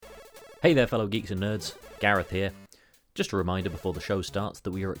Hey there, fellow geeks and nerds. Gareth here. Just a reminder before the show starts that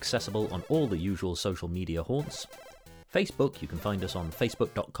we are accessible on all the usual social media haunts. Facebook, you can find us on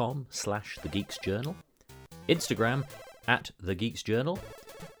facebook.com/thegeeksjournal. Instagram, @thegeeksjournal.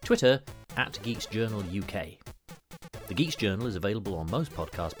 Twitter, @geeksjournaluk. The Geeks Journal is available on most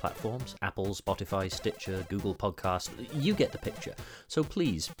podcast platforms, Apple, Spotify, Stitcher, Google Podcasts. You get the picture. So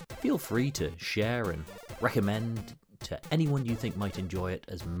please, feel free to share and recommend to anyone you think might enjoy it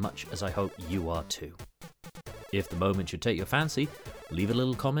as much as I hope you are too. If the moment should take your fancy, leave a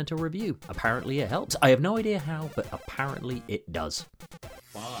little comment or review. Apparently it helps. I have no idea how, but apparently it does.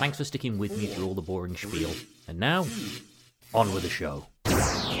 Thanks for sticking with me through all the boring spiel. And now, on with the show.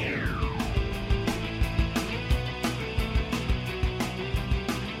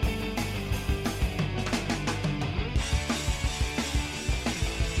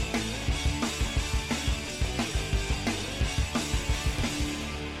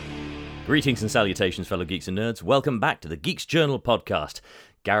 Greetings and salutations, fellow geeks and nerds. Welcome back to the Geeks Journal podcast.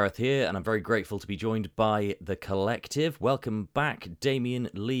 Gareth here, and I'm very grateful to be joined by the collective. Welcome back, Damien,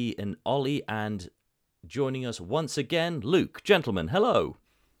 Lee, and Ollie, and joining us once again, Luke. Gentlemen, hello.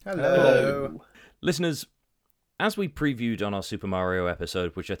 Hello. Listeners, as we previewed on our Super Mario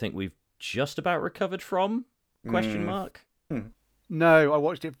episode, which I think we've just about recovered from, question mark? No, I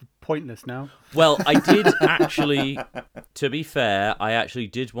watched it pointless now. Well, I did actually, to be fair, I actually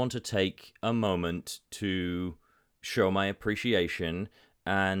did want to take a moment to show my appreciation,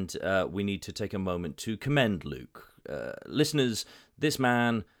 and we need to take a moment to commend Luke. Listeners, this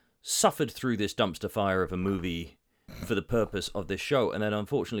man suffered through this dumpster fire of a movie for the purpose of this show, and then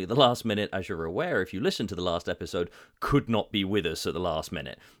unfortunately at the last minute, as you're aware, if you listened to the last episode, could not be with us at the last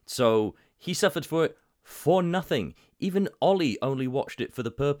minute. So he suffered for it for nothing. Even Ollie only watched it for the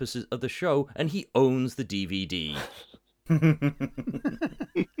purposes of the show, and he owns the DVD.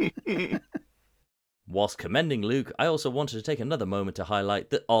 Whilst commending Luke, I also wanted to take another moment to highlight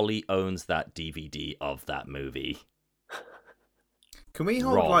that Ollie owns that DVD of that movie. Can we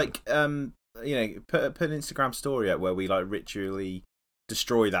hold, Wrong. put an Instagram story up where we, ritually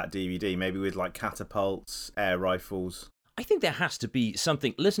destroy that DVD, maybe with, catapults, air rifles? I think there has to be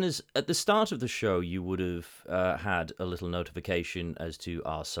something. Listeners, at the start of the show, you would have had a little notification as to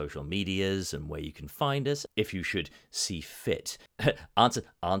our social medias and where you can find us, if you should see fit.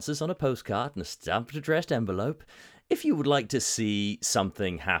 Answers on a postcard and a stamped addressed envelope. If you would like to see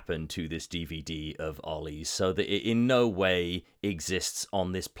something happen to this DVD of Ollie's so that it in no way exists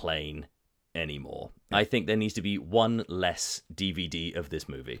on this plane anymore, I think there needs to be one less DVD of this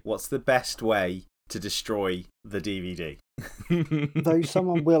movie. What's the best way to destroy the DVD? Though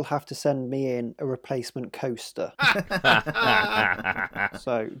someone will have to send me in a replacement coaster.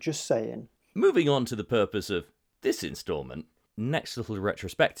 So, just saying. Moving on to the purpose of this installment, next little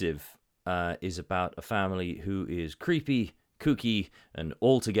retrospective is about a family who is creepy, kooky, and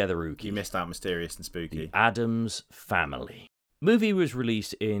altogether ooky. You missed out mysterious and spooky. The Addams Family. Movie was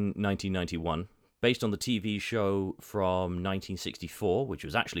released in 1991. Based on the TV show from 1964, which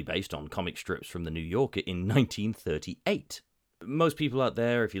was actually based on comic strips from The New Yorker in 1938. Most people out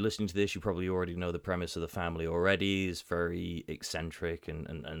there, if you're listening to this, you probably already know the premise of the family already. It's very eccentric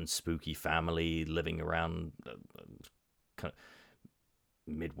and spooky family living around kind of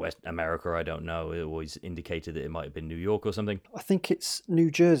Midwest America, I don't know. It always indicated that it might have been New York or something. I think it's New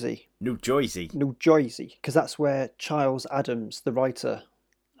Jersey. New Jersey, because that's where Charles Addams, the writer,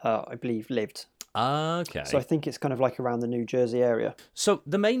 I believe, lived. Okay. So I think it's kind of like around the New Jersey area. So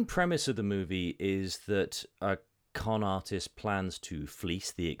the main premise of the movie is that a con artist plans to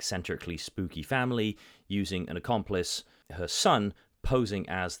fleece the eccentrically spooky family using an accomplice, her son, posing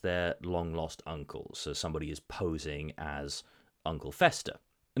as their long-lost uncle. So somebody is posing as Uncle Fester.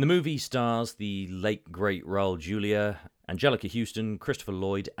 And the movie stars the late, great Raul Julia, Angelica Houston, Christopher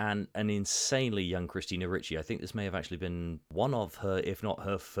Lloyd, and an insanely young Christina Ricci. I think this may have actually been one of her, if not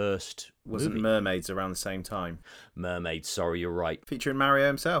her first Wasn't movie. Mermaids around the same time? Mermaid, sorry, you're right. Featuring Mario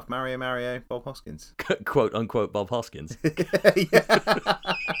himself. Mario, Bob Hoskins. Quote, unquote, Bob Hoskins.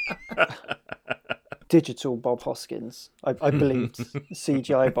 Digital Bob Hoskins. I believed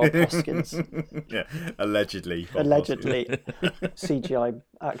CGI Bob Hoskins. Yeah, allegedly. Allegedly. CGI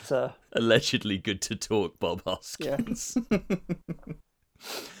actor. Allegedly good to talk, Bob Hoskins. Yeah.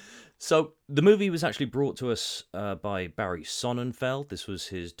 So the movie was actually brought to us by Barry Sonnenfeld. This was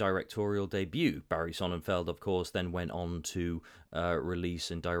his directorial debut. Barry Sonnenfeld, of course, then went on to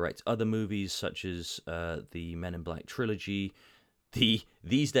release and direct other movies such as the Men in Black trilogy, the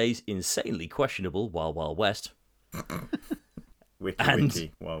these days insanely questionable Wild Wild West,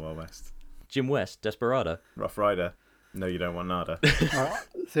 Wiki, Wild Wild West, Jim West, Desperado, Rough Rider, No, you don't want nada. All right,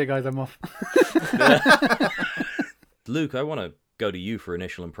 see you guys. I'm off. Luke, I want to go to you for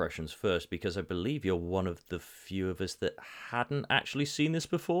initial impressions first, because I believe you're one of the few of us that hadn't actually seen this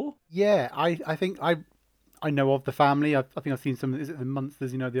before. Yeah, I think I know of the family. I think I've seen some. Is it the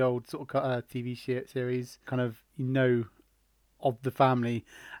Munsters? You know, the old sort of TV series. Kind of, of the family,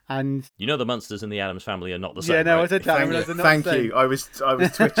 and You know the Munsters and the Addams family are not the same. yeah, no, right? I said that. Thank you. I was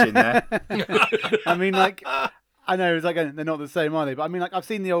twitching there. I mean, like, I know it's like they're not the same, are they? But I mean, like, I've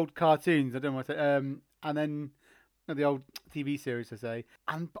seen the old cartoons. I don't know what to say. And then the old TV series, I say.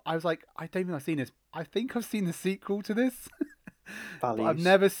 And I was like, I don't think I've seen this. I think I've seen the sequel to this, but I've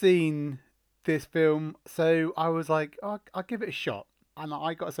never seen this film. So I was like, I'll give it a shot. And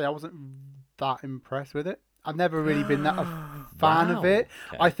I got to say, I wasn't that impressed with it. I've never really been that a fan of it.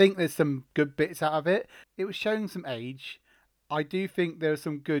 Okay. I think there's some good bits out of it. It was showing some age. I do think there was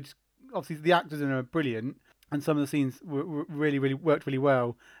some good. Obviously, the actors in it are brilliant, and some of the scenes were really, really worked really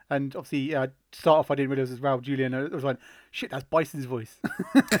well. And obviously, start off, I didn't realize it was Ralph Julian. I was like, shit, that's Bison's voice.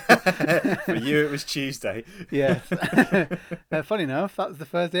 For you, it was Tuesday. Yes. Funny enough, that was the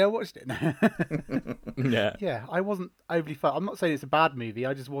first day I watched it. Yeah. Yeah, I wasn't overly fun. I'm not saying it's a bad movie.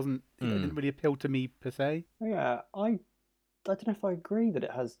 I just wasn't. It didn't really appeal to me per se. Yeah, I don't know if I agree that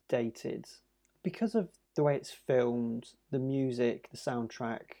it has dated because of the way it's filmed, the music, the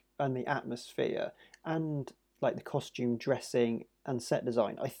soundtrack, and the atmosphere, and like the costume dressing and set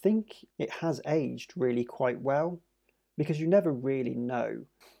design. I think it has aged really quite well because you never really know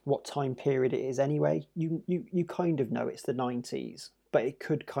what time period it is anyway. You kind of know it's the 90s, but it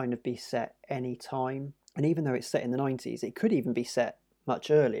could kind of be set any time. And even though it's set in the 90s, it could even be set much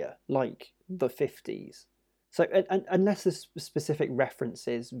earlier, like the 50s. So, and unless there's specific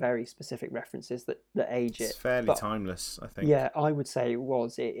references, very specific references that age it. It's fairly timeless, I think. Yeah, I would say it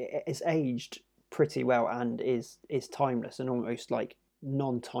was. It's aged pretty well and is timeless and almost like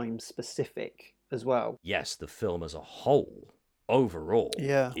non-time specific as well. Yes, the film as a whole, overall,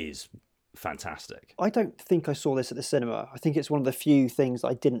 Yeah. is fantastic. I don't think I saw this at the cinema. I think it's one of the few things that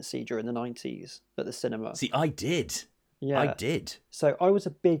I didn't see during the 90s at the cinema. See, I did. Yeah. I did. So I was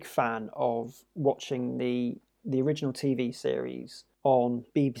a big fan of watching the original TV series on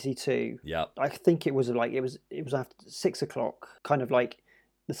BBC Two. Yeah. I think it was after 6 o'clock, kind of like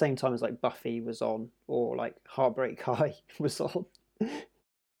the same time as like Buffy was on or like Heartbreak High was on. I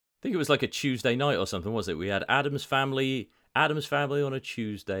think it was like a Tuesday night or something, was it? We had Addams Family on a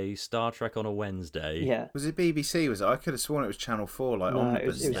Tuesday, Star Trek on a Wednesday. Yeah. Was it BBC? Was it? I could have sworn it was Channel 4, like No,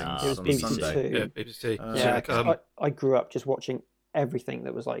 omnibus it was things on BBC Sunday. Two. Yeah, BBC. Yeah, So, 'cause I grew up just watching everything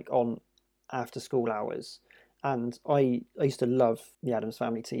that was like on after school hours. And I used to love the Addams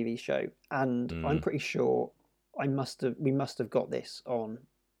Family TV show. And I'm pretty sure we must have got this on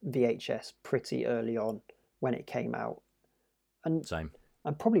VHS pretty early on when it came out. And Same.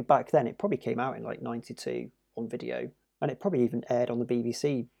 And probably back then, it probably came out in like 92 on video. And it probably even aired on the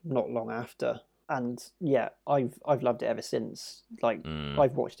BBC not long after. And yeah, I've loved it ever since. Like,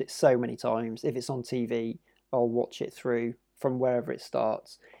 I've watched it so many times. If it's on TV, I'll watch it through from wherever it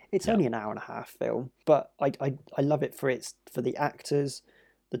starts. It's only an hour and a half film, but I love it for the actors,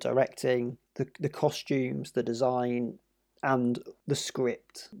 the directing, the costumes, the design, and the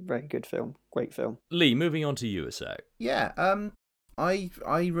script. Very good film, great film. Lee, moving on to you a sec. Yeah, I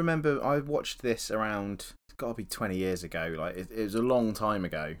remember I watched this around, it's got to be 20 years ago. Like it was a long time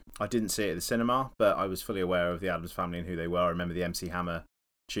ago. I didn't see it at the cinema, but I was fully aware of the Addams Family and who they were. I remember the MC Hammer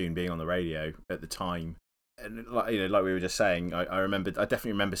tune being on the radio at the time. And like we were just saying, I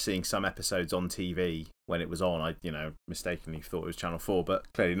definitely remember seeing some episodes on TV when it was on. I mistakenly thought it was Channel 4,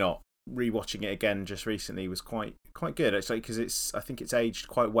 but clearly not. Rewatching it again just recently was quite good actually, because I think it's aged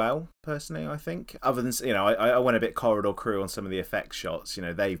quite well personally. I think, other than I went a bit corridor crew on some of the effects shots.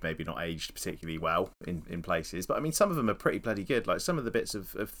 They've maybe not aged particularly well in places, but I mean some of them are pretty bloody good. Like some of the bits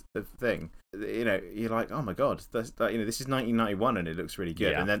of thing, you're like, oh my god, this is 1991 and it looks really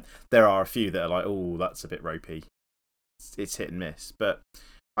good. Yeah. And then there are a few that are like, oh, that's a bit ropey. It's hit and miss, but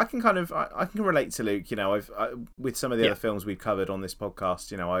I can I can relate to Luke. With some of the other films we've covered on this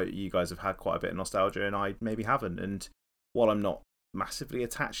podcast, you guys have had quite a bit of nostalgia, and I maybe haven't. And while I'm not massively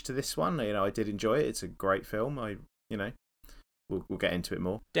attached to this one, I did enjoy it. It's a great film. We'll get into it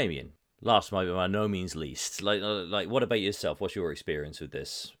more. Damien, last but by no means least. Like, what about yourself? What's your experience with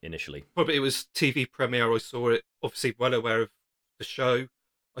this initially? Probably it was TV premiere. I saw it. Obviously, well aware of the show.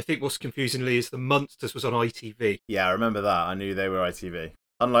 I think what's confusingly is the Munsters was on ITV. Yeah, I remember that. I knew they were ITV.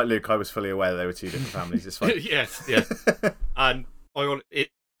 Unlike Luke, I was fully aware they were two different families. It's fine. Yes, yeah. And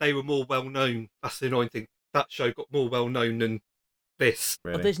they were more well known. That's the annoying thing. That show got more well known than this.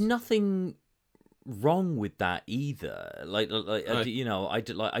 Really? There's nothing wrong with that either. I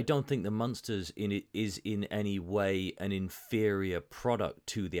don't think the Munsters is in any way an inferior product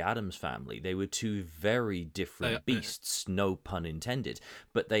to the Addams Family. They were two very different beasts, no pun intended.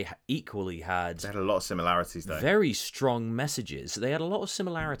 But they equally had... They had a lot of similarities, though. Very strong messages. They had a lot of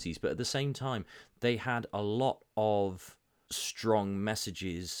similarities, but at the same time, they had a lot of strong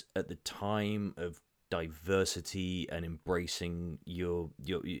messages at the time of diversity and embracing your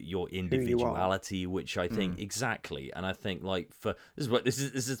individuality, which I think exactly, and I think this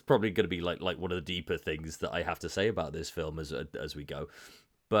is probably going to be like one of the deeper things that I have to say about this film as we go.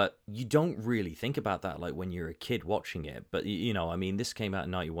 But you don't really think about that like when you're a kid watching it. But this came out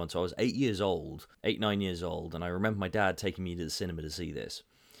in 91, so I was 9 years old, and I remember my dad taking me to the cinema to see this,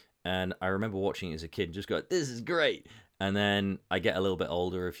 and I remember watching it as a kid and just going, "This is great." And then I get a little bit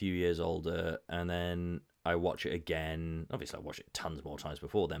older, a few years older, and then I watch it again. Obviously, I watched it tons more times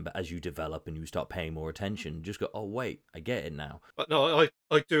before then, but as you develop and you start paying more attention, you just go, "Oh, wait, I get it now." But no,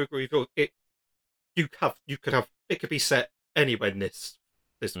 I do agree with you. It could be set anywhere in this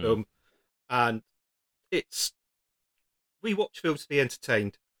film, and we watch films to be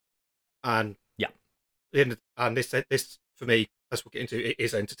entertained, and this for me, as we'll get into, it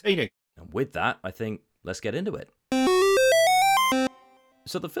is entertaining. And with that, I think let's get into it.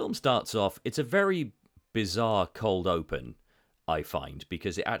 So the film starts off, it's a very bizarre cold open, I find,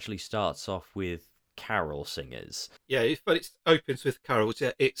 because it actually starts off with carol singers. Yeah, but it opens with carols.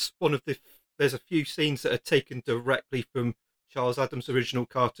 Yeah, it's one of there's a few scenes that are taken directly from Charles Addams' original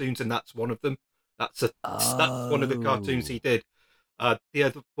cartoons, and that's one of them. That's one of the cartoons he did. The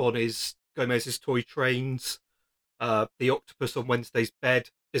other one is Gomez's Toy Trains. The Octopus on Wednesday's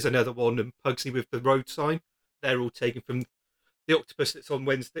Bed is another one, and Pugsley with the road sign. They're all taken from the octopus that's on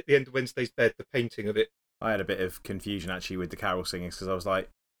Wednesday, at the end of Wednesday's Bed, the painting of it. I had a bit of confusion actually with the carol singers because I was like,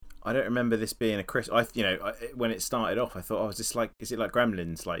 I don't remember this being a Christmas. When it started off, I thought, is it like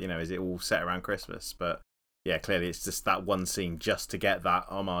Gremlins? Is it all set around Christmas? But yeah, clearly it's just that one scene just to get that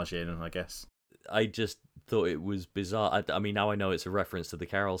homage in, I guess. I just thought it was bizarre. I mean, now I know it's a reference to the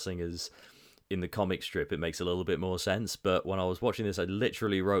carol singers in the comic strip. It makes a little bit more sense. But when I was watching this, I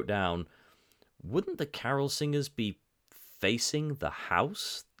literally wrote down, wouldn't the carol singers be facing the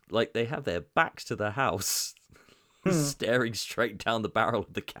house? Like, they have their backs to the house, staring straight down the barrel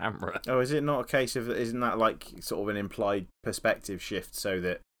of the camera. Oh, is it not a case of, isn't that like sort of an implied perspective shift so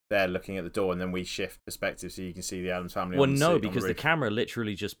that they're looking at the door and then we shift perspective so you can see the Addams Family well, on the no, seat, because the camera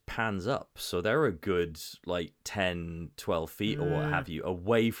literally just pans up. So they're a good, 10, 12 feet or what have you,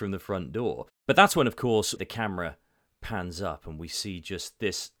 away from the front door. But that's when, of course, the camera pans up and we see just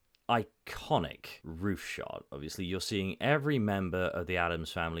this iconic roof shot. Obviously, you're seeing every member of the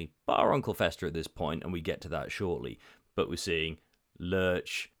Addams Family, bar Uncle Fester at this point, and we get to that shortly. But we're seeing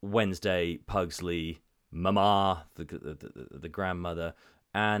Lurch, Wednesday, Pugsley, Mama, the grandmother,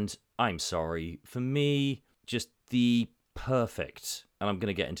 and I'm sorry, for me, just the perfect, and I'm going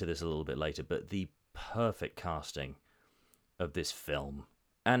to get into this a little bit later, but the perfect casting of this film,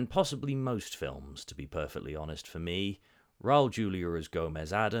 and possibly most films, to be perfectly honest, for me. Raul Julia as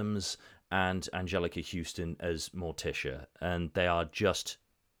Gomez Addams, and Angelica Houston as Morticia, and they are just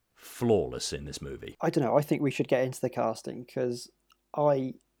flawless in this movie. I don't know, I think we should get into the casting, because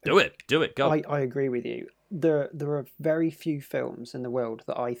Do it, go. I agree with you. There are very few films in the world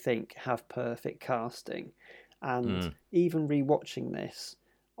that I think have perfect casting, and even rewatching this,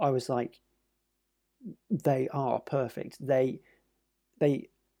 I was like, they are perfect.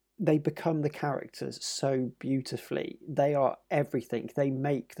 They become the characters so beautifully. They are everything. They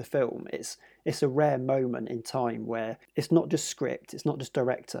make the film. It's a rare moment in time where it's not just script, it's not just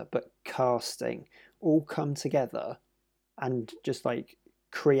director, but casting all come together and just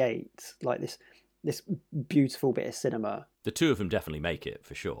create this beautiful bit of cinema. The two of them definitely make it,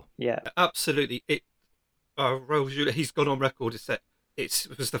 for sure. Yeah. Absolutely. Raul Julia, he's gone on record as said it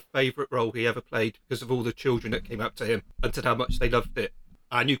was the favourite role he ever played because of all the children that came up to him and said how much they loved it.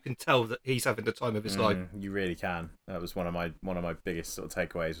 And you can tell that he's having the time of his life. You really can. That was one of my biggest sort of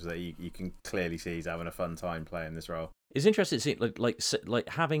takeaways, was that you can clearly see he's having a fun time playing this role. It's interesting to see like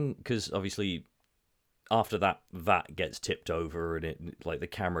having, because obviously after that vat gets tipped over and it the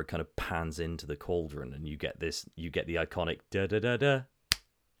camera kind of pans into the cauldron and you get the iconic da da da da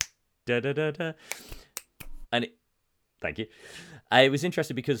da da da da, and thank you. It was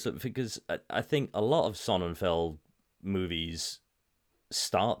interesting because I think a lot of Sonnenfeld movies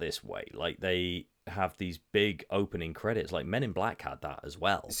start this way. They have these big opening credits. Men in Black had that as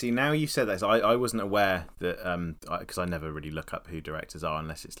well. See, now you said that, so I wasn't aware that, because I never really look up who directors are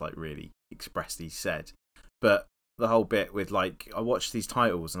unless it's really expressly said. But the whole bit with I watched these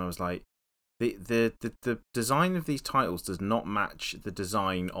titles and I was like, The design of these titles does not match the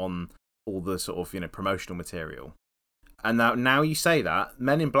design on all the sort of promotional material. And now you say that,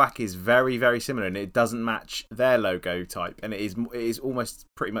 Men in Black is very, very similar, and it doesn't match their logo type, and it is almost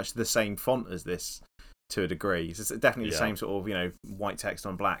pretty much the same font as this to a degree. It's definitely the same sort of white text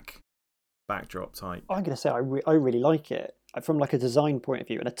on black backdrop type. I'm going to say I really like it from like a design point of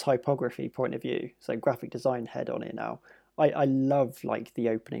view and a typography point of view. So graphic design head on it now. I love like the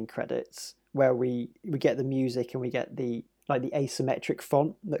opening credits where we get the music and we get the asymmetric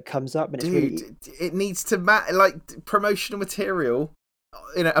font that comes up, and it needs to match like promotional material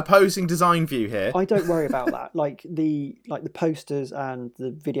opposing design view here. I don't worry about that. Like the posters and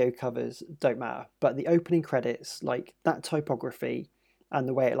the video covers don't matter, but the opening credits, like that typography and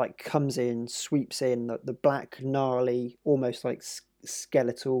the way it like comes in, sweeps in the black gnarly, almost like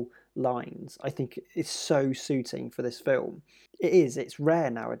skeletal lines, I think is so suiting for this film. It's rare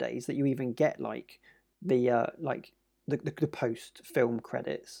nowadays that you even get like the post film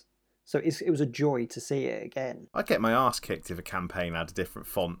credits. So it was a joy to see it again. I'd get my arse kicked if a campaign had a different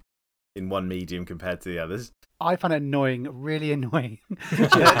font in one medium compared to the others. I find it annoying, really annoying.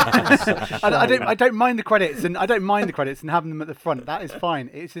 I don't mind the credits, and having them at the front. That is fine.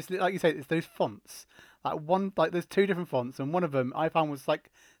 It's just like you say, it's those fonts. There's two different fonts, and one of them I found was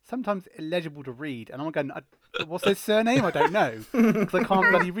like sometimes illegible to read, and I'm going, what's his surname? I don't know because I can't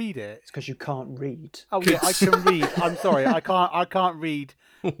bloody read it. It's because you can't read. Oh yeah, I can read. I'm sorry, I can't read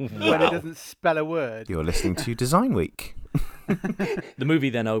when it doesn't spell a word. You're listening to Design Week. The movie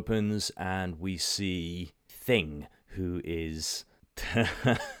then opens and we see Thing, who is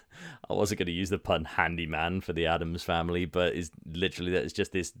I wasn't going to use the pun handyman for the Addams family, but is literally that it's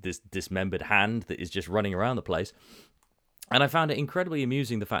just this dismembered hand that is just running around the place. And I found it incredibly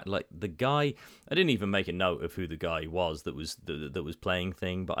amusing the fact like the guy, I didn't even make a note of who the guy was that was playing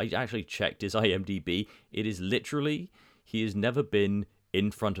Thing, but I actually checked his IMDb. It is literally he has never been in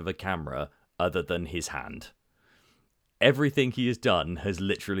front of a camera other than his hand. Everything he has done has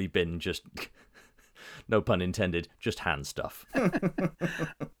literally been just, no pun intended, just hand stuff.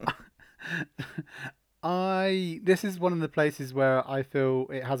 This is one of the places where I feel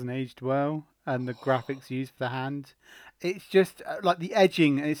it hasn't aged well, and the graphics used for the hand. It's just like the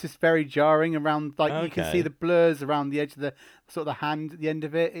edging, and it's just very jarring around. Like you can see the blurs around the edge of the sort of the hand at the end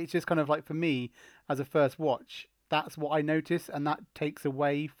of it. It's just kind of like, for me as a first watch, that's what I notice, and that takes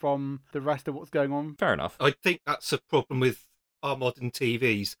away from the rest of what's going on. Fair enough. I think that's a problem with our modern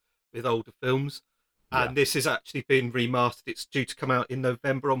TVs, with older films. And this has actually been remastered. It's due to come out in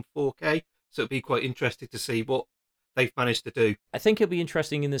November on 4K. So it'll be quite interesting to see what they've managed to do. I think it'll be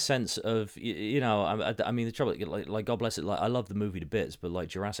interesting in the sense of, I mean, the trouble, like God bless it, like I love the movie to bits, but like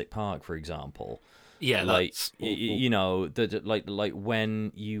Jurassic Park, for example. Yeah, like that's like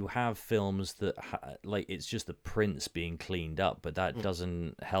when you have films that like it's just the prints being cleaned up, but that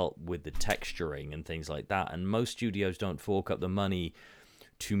doesn't help with the texturing and things like that. And most studios don't fork up the money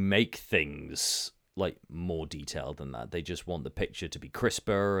to make things like more detailed than that. They just want the picture to be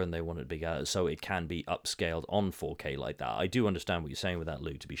crisper, and they want it bigger, so it can be upscaled on 4K like that. I do understand what you're saying with that,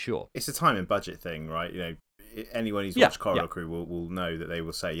 Luke, to be sure. It's a time and budget thing, right? Anyone who's watched Corridor Crew will know that they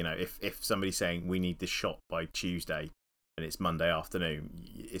will say, if somebody's saying we need this shot by Tuesday and it's Monday afternoon,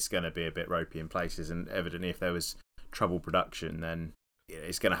 it's going to be a bit ropey in places. And evidently, if there was trouble production, then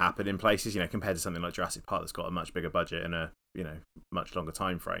it's going to happen in places. Compared to something like Jurassic Park that's got a much bigger budget and a much longer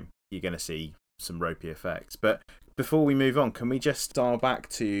time frame, you're going to see some ropey effects. But before we move on, can we just dial back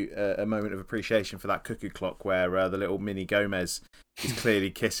to a moment of appreciation for that cuckoo clock where the little mini Gomez is clearly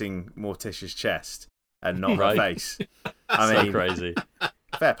kissing Morticia's chest and not her face? I mean, so crazy.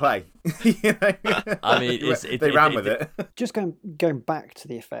 Fair play. I mean, they ran with it. Just going back to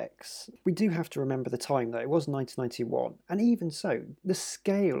the effects, we do have to remember the time, though. It was 1991, and even so, the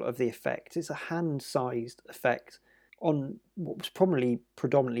scale of the effect, it's a hand-sized effect on what was probably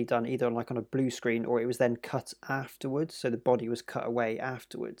predominantly done either on a blue screen, or it was then cut afterwards, so the body was cut away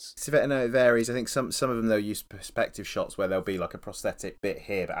afterwards. It varies. I think some of them they'll use perspective shots where there'll be like a prosthetic bit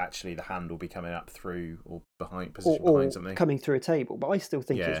here, but actually the hand will be coming up through or behind something, coming through a table. But I still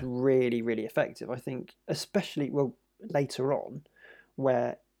think it's really, really effective. I think especially later on,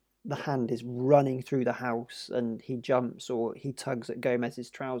 where the hand is running through the house and he jumps or he tugs at Gomez's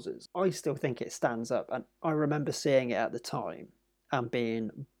trousers, I still think it stands up. And I remember seeing it at the time and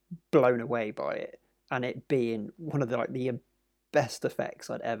being blown away by it, and it being one of the best effects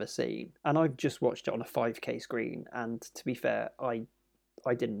I'd ever seen. And I've just watched it on a 5K screen, and to be fair, I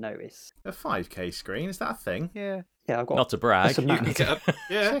didn't notice. A 5K screen? Is that a thing? Yeah. Yeah, I've got not to brag.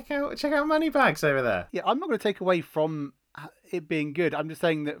 Check out Moneybags over there. Yeah, I'm not going to take away from it being good. I'm just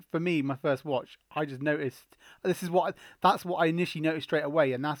saying that for me, my first watch, I just noticed that's what I initially noticed straight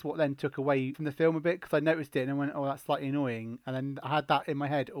away, and that's what then took away from the film a bit because I noticed it and I went, oh, that's slightly annoying, and then I had that in my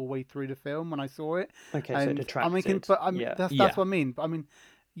head all the way through the film when I saw it. Okay, and so it detracted. That's what I mean. But I mean,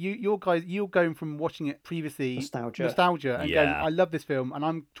 you're going from watching it previously, nostalgia, and going, I love this film, and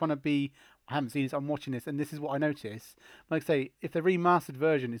I'm trying to be. I haven't seen this. I'm watching this, and this is what I notice. Like I say, if the remastered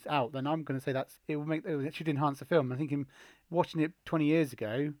version is out, then I'm going to say it should enhance the film. I'm thinking, watching it 20 years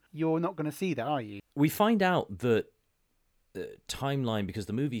ago, you're not going to see that, are you? We find out that timeline because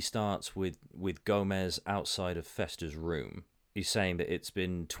the movie starts with Gomez outside of Fester's room. He's saying that it's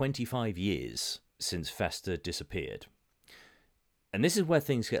been 25 years since Fester disappeared, and this is where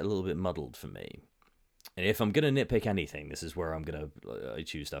things get a little bit muddled for me. And if I'm going to nitpick anything, this is where I'm going to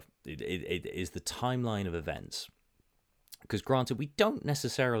choose stuff. It is the timeline of events. Because granted, we don't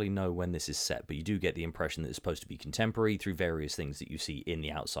necessarily know when this is set, but you do get the impression that it's supposed to be contemporary through various things that you see in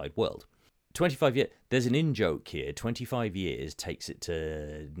the outside world. 25 years, there's an in-joke here. 25 years takes it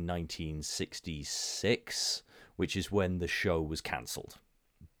to 1966, which is when the show was cancelled.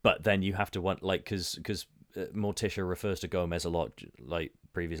 But then you have to want, like, because Morticia refers to Gomez a lot, like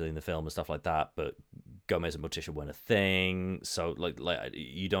previously in the film and stuff like that, but Gomez and Morticia weren't a thing, so like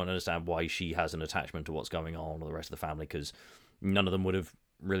you don't understand why she has an attachment to what's going on with the rest of the family because none of them would have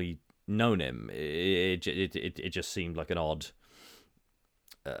really known him. It just seemed like an odd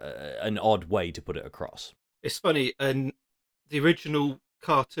way to put it across. It's funny, in the original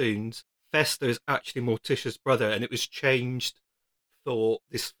cartoons, Fester is actually Morticia's brother, and it was changed for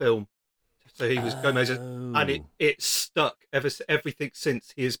this film. So he was Gomez's, and it stuck everything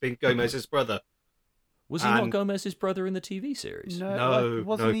since he has been Gomez's brother. Was he not Gomez's brother in the TV series? No,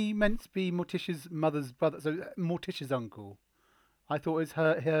 wasn't he meant to be Morticia's mother's brother? So Morticia's uncle. I thought it was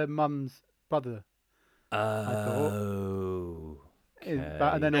her mum's brother. Oh. Okay.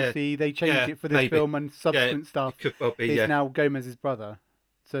 And then obviously they changed it for this film and subsequent stuff. Could well be, it's now Gomez's brother,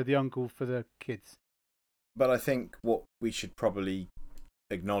 so the uncle for the kids. But I think what we should probably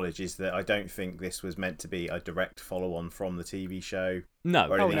acknowledge is that I don't think this was meant to be a direct follow-on from the TV show. No,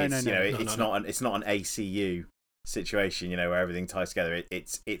 no. It's not an ACU situation, where everything ties together.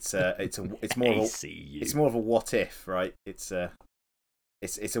 It's more of a what if, right? It's a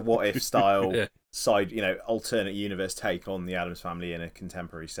what if style side, alternate universe take on the Addams Family in a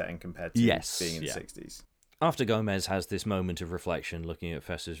contemporary setting compared to being in the 60s. After Gomez has this moment of reflection looking at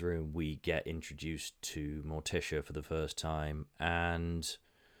Fester's room, we get introduced to Morticia for the first time, and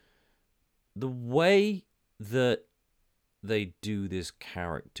the way that they do this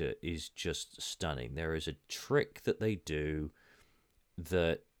character is just stunning. There is a trick that they do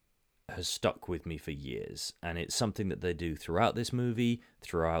that has stuck with me for years, and it's something that they do throughout this movie,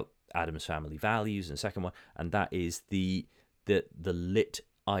 throughout Addams Family Values and second one, and that is the lit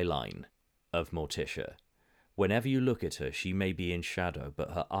eyeline of Morticia. Whenever you look at her, she may be in shadow,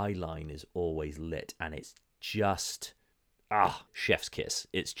 but her eyeline is always lit, and it's just chef's kiss.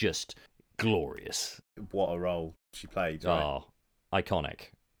 It's just glorious. What a role she played, right? Iconic,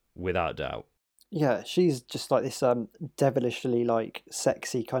 without doubt. Yeah, she's just like this devilishly like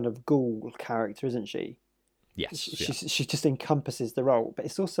sexy kind of ghoul character, isn't she? Yes. She just encompasses the role, but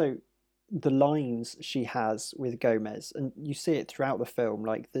it's also the lines she has with Gomez, and you see it throughout the film.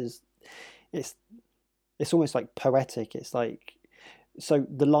 Like it's almost like poetic. It's like, so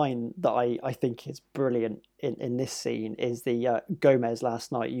the line that I think is brilliant in this scene is the Gomez,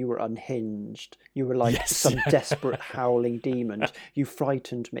 last night you were unhinged. You were like some desperate howling demon. You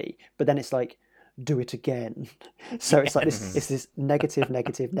frightened me. But then it's like, do it again. So it's like this, it's this negative, and then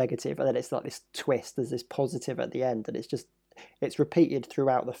it's like this twist. There's this positive at the end, and it's repeated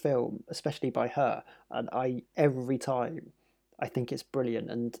throughout the film, especially by her. And every time I think it's brilliant,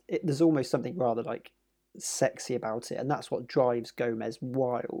 and there's almost something rather like sexy about it, and that's what drives Gomez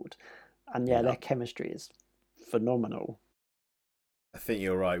wild. And their chemistry is phenomenal. I think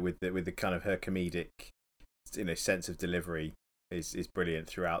you're right with the kind of her comedic, sense of delivery is brilliant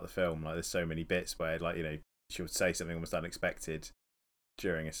throughout the film. Like there's so many bits where she would say something almost unexpected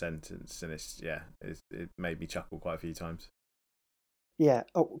during a sentence, and it made me chuckle quite a few times. Yeah.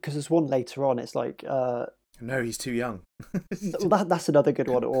 Oh, because there's one later on. It's like, no, he's too young. That's another good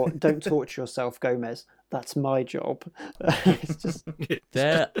one. Or don't torture yourself, Gomez. That's my job. It's just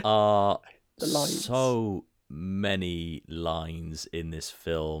there are so many lines in this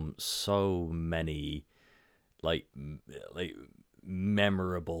film. So many, like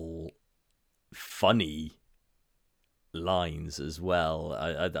memorable, funny lines as well.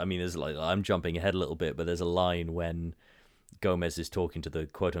 I mean, there's I'm jumping ahead a little bit, but there's a line when Gomez is talking to the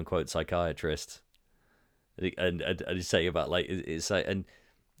quote-unquote psychiatrist. and he's saying about like it's like and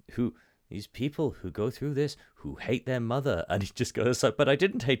who. These people who go through this, who hate their mother, and he just goes like, "But I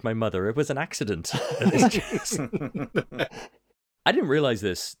didn't hate my mother; it was an accident." And it's just... I didn't realize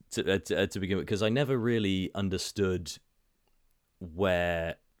this to begin with because I never really understood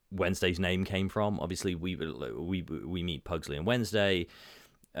where Wednesday's name came from. Obviously, we meet Pugsley and Wednesday,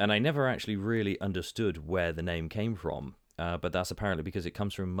 and I never actually really understood where the name came from. But that's apparently because it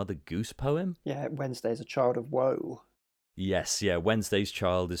comes from Mother Goose poem. Yeah, Wednesday's a child of woe. Yes, yeah. Wednesday's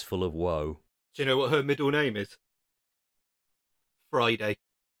child is full of woe. Do you know what her middle name is? Friday.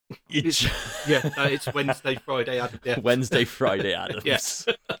 It's Wednesday, Friday, Addams. Yeah. Wednesday, Friday, Addams. Yes.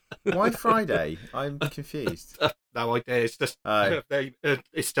 Why Friday? I'm confused. No idea. It's just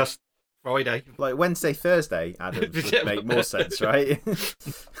it's just Friday. Like Wednesday, Thursday, Addams would make more sense, right?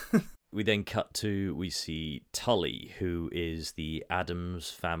 We then we see Tully, who is the Addams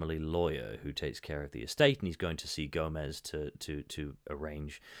family lawyer who takes care of the estate, and he's going to see Gomez to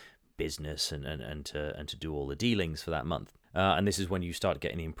arrange business and to do all the dealings for that month. And this is when you start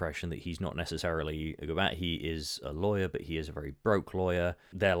getting the impression that he's not necessarily he is a lawyer, but he is a very broke lawyer.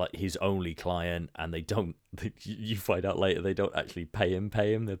 They're like his only client, and you find out later they don't actually pay him.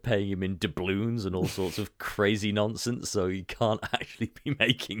 They're paying him in doubloons and all sorts of crazy nonsense, so he can't actually be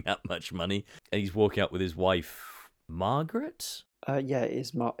making that much money. And he's walking out with his wife, Margaret. Yeah, it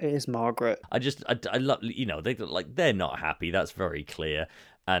is Margaret. I love, they're not happy. That's very clear.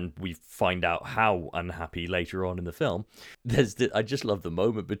 And we find out how unhappy later on in the film. I just love the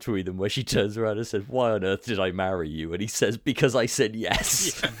moment between them where she turns around and says, "Why on earth did I marry you?" And he says, "Because I said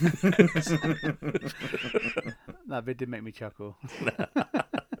yes." That bit did make me chuckle. I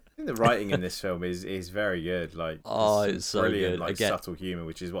think the writing in this film is very good. Like, it's so brilliant, good. like Again, subtle humor,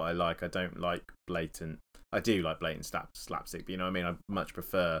 which is what I like. I don't like blatant. I do like blatant slapstick, but you know what I mean. I much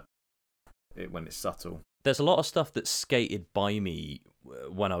prefer it when it's subtle. There's a lot of stuff that skated by me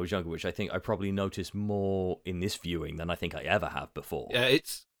when I was younger, which I think I probably noticed more in this viewing than I think I ever have before. Yeah,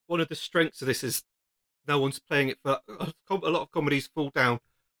 it's one of the strengths of this is no one's playing it for... A lot of comedies fall down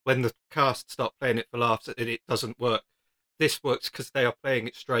when the cast start playing it for laughs and it doesn't work. This works because they are playing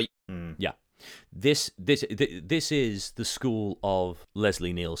it straight. Yeah. This is the school of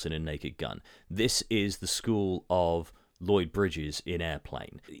Leslie Nielsen in Naked Gun. This is the school of Lloyd Bridges in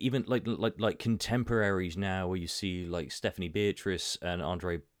Airplane. Even like contemporaries now, where you see like Stephanie Beatrice and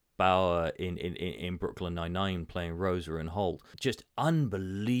Andre Bauer in Brooklyn Nine-Nine playing Rosa and Holt. Just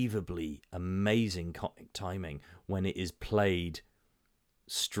unbelievably amazing comic timing when it is played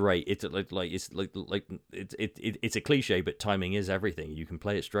straight. It's it's a cliche, but timing is everything. You can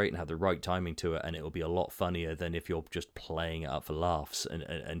play it straight and have the right timing to it, and it'll be a lot funnier than if you're just playing it up for laughs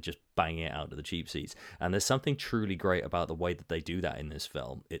and just banging it out to the cheap seats. And there's something truly great about the way that they do that in this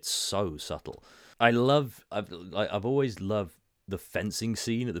film. It's so subtle. I've always loved the fencing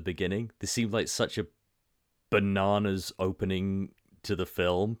scene at the beginning. This seemed like such a bananas opening to the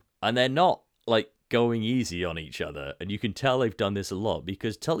film, and they're not like going easy on each other, and you can tell they've done this a lot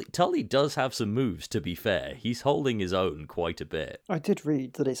because Tully does have some moves, to be fair. He's holding his own quite a bit. I did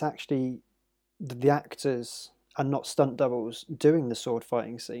read that it's actually the actors and not stunt doubles doing the sword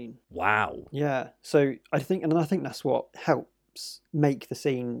fighting scene. Wow. Yeah, so I think that's what helps make the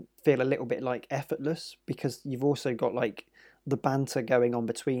scene feel a little bit like effortless, because you've also got like the banter going on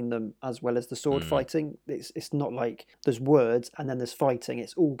between them as well as the sword fighting. It's not like there's words and then there's fighting.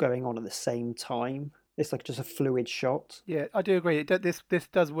 It's all going on at the same time. It's like just a fluid shot. Yeah, I do agree. This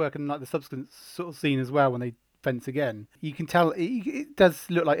does work in like the subsequent sort of scene as well when they fence again. You can tell it does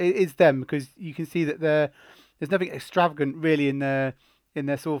look like it is them, because you can see that there's nothing extravagant really in their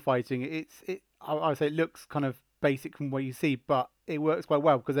sword fighting. I would say it looks kind of basic from what you see, but it works quite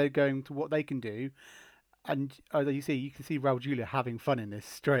well because they're going to what they can do. And you can see Raul Julia having fun in this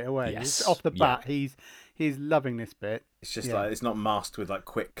straight away. Yes. Off the bat, he's loving this bit. It's just like it's not masked with like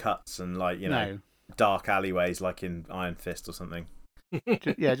quick cuts and like dark alleyways like in Iron Fist or something.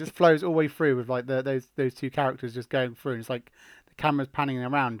 It just flows all the way through with like those two characters just going through. And it's like the camera's panning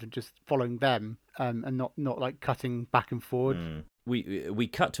around and just following them, and not like cutting back and forward. We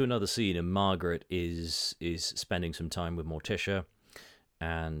cut to another scene, and Margaret is spending some time with Morticia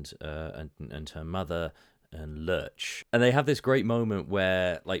and her mother and Lurch, and they have this great moment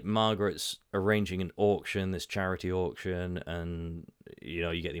where like Margaret's arranging an auction, this charity auction, and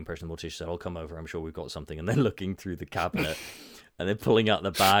you get the impression Morticia said, "I'll come over, I'm sure we've got something," and they're looking through the cabinet and they're pulling out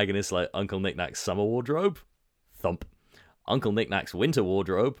the bag, and it's like Uncle Knick-Knack's summer wardrobe, thump, Uncle Knick-Knack's winter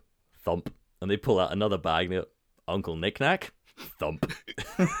wardrobe, thump, and they pull out another bag and they're, Uncle Knick-Knack, Thump.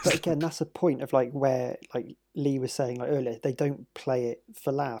 But again, that's a point of like where like Lee was saying like earlier, they don't play it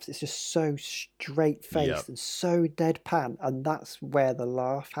for laughs. It's just so straight faced Yep. and so deadpan, and that's where the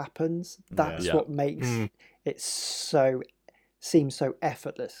laugh happens. That's Yeah. what makes it seems so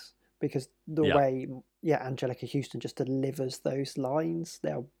effortless, because the way Angelica Houston just delivers those lines,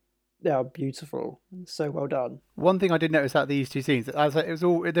 they are beautiful. So well done. One thing I did notice out of these two scenes, I was like, it was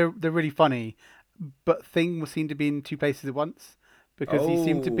all they're really funny, but Thing seemed to be in two places at once, because he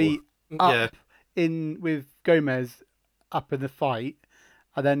seemed to be up in with Gomez up in the fight,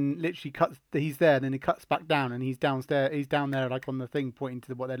 and then literally he's there, and then he cuts back down, and he's downstairs. He's down there like on the thing, pointing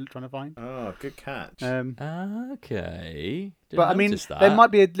to what they're trying to find. Oh, good catch. Okay. But I mean, notice that. there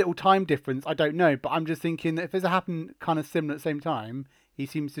might be a little time difference. I don't know, but I'm just thinking that if it's happened kind of similar at the same time, he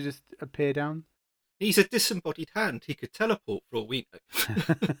seems to just appear down. He's a disembodied hand. He could teleport for all we know.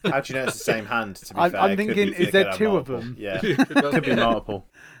 How do you know it's the same hand, to be fair? I'm thinking, is there two of them? Yeah, could be multiple.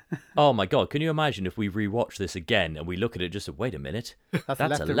 Oh my god, can you imagine if we rewatch this again and we look at it just wait a minute,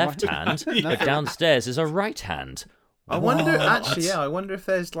 that's a left hand, but downstairs is a right hand. I wonder, actually, I wonder if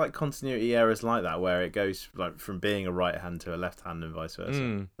there's like continuity errors like that where it goes like from being a right hand to a left hand and vice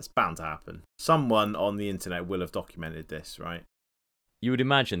versa. That's bound to happen. Someone on the internet will have documented this, right? You would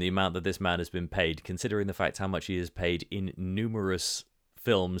imagine the amount that this man has been paid, considering the fact how much he is paid in numerous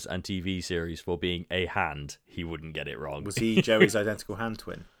films and TV series for being a hand. He wouldn't get it wrong. Was he Joey's identical hand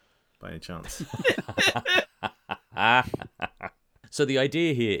twin, by any chance? So the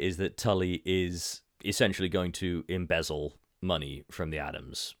idea here is that Tully is essentially going to embezzle money from the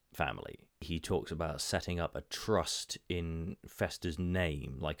Addams family. He talks about setting up a trust in Fester's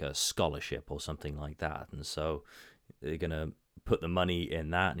name, like a scholarship or something like that. And so they're going to put the money in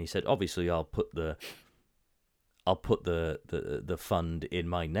that. And he said, obviously, I'll put the fund in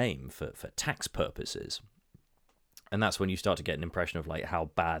my name for tax purposes. And that's when you start to get an impression of like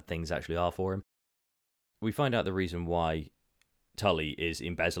how bad things actually are for him. We find out the reason why Tully is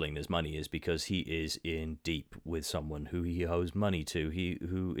embezzling this money is because he is in deep with someone who he owes money to.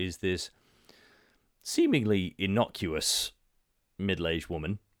 Who is this seemingly innocuous middle-aged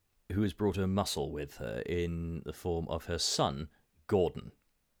woman who has brought her muscle with her in the form of her son, Gordon.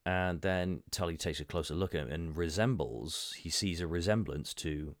 And then Tully takes a closer look at him and he sees a resemblance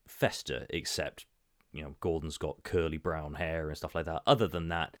to Fester, except, you know, Gordon's got curly brown hair and stuff like that. Other than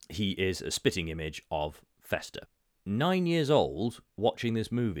that, he is a spitting image of Fester. 9 years old, watching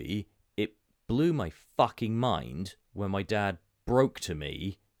this movie, it blew my fucking mind when my dad broke to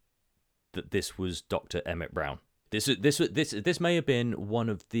me that this was Dr. Emmett Brown. This may have been one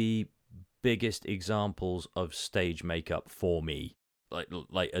of the biggest examples of stage makeup for me.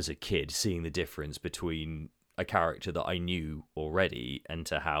 Like as a kid, seeing the difference between a character that I knew already and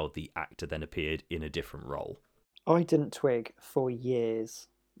to how the actor then appeared in a different role. I didn't twig for years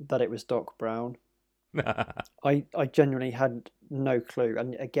that it was Doc Brown. I genuinely had no clue.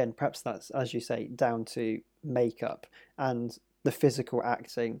 And again, perhaps that's, as you say, down to makeup and the physical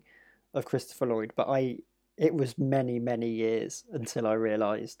acting of Christopher Lloyd. But it was many, many years until I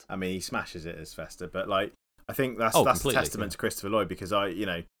realised. I mean, he smashes it as Fester, but like, I think that's a testament to Christopher Lloyd, because I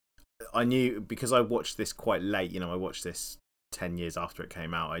knew, because I watched this quite late, I watched this 10 years after it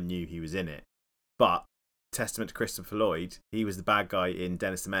came out, I knew he was in it. But testament to Christopher Lloyd, he was the bad guy in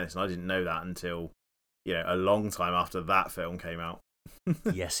Dennis the Menace, and I didn't know that until, a long time after that film came out.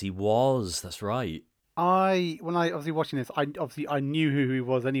 Yes, he was. That's right. When I obviously watching this, I knew who he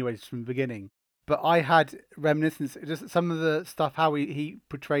was anyways from the beginning. But I had reminiscence, just some of the stuff, how he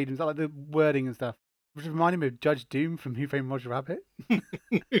portrayed himself, like the wording and stuff, which reminded me of Judge Doom from Who Framed Roger Rabbit.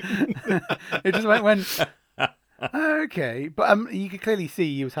 It just went, okay. But you could clearly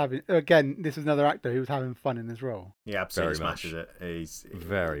see he was having, again, this is another actor who was having fun in this role. He absolutely Very smashes it. He's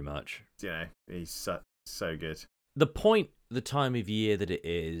very much. He's so good. The time of year that it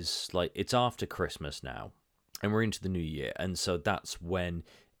is, like, it's after Christmas now, and we're into the new year. And so that's when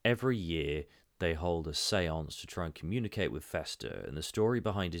every year they hold a seance to try and communicate with Fester, and the story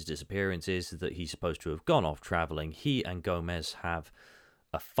behind his disappearance is that he's supposed to have gone off travelling. He and Gomez have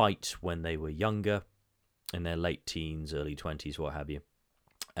a fight when they were younger, in their late teens, early 20s, what have you,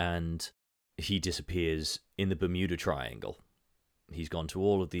 and he disappears in the Bermuda Triangle. He's gone to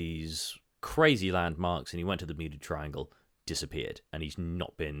all of these crazy landmarks, and he went to the Bermuda Triangle, disappeared, and he's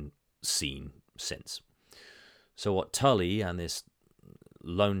not been seen since. So what Tully and this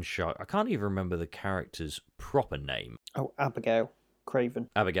loan shark, I can't even remember the character's proper name. Oh, Abigail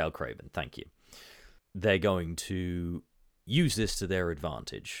Craven. Abigail Craven, thank you. They're going to use this to their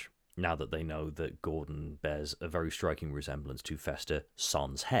advantage, now that they know that Gordon bears a very striking resemblance to Fester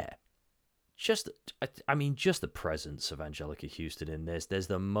sans hair. just the presence of Angelica Houston in this. There's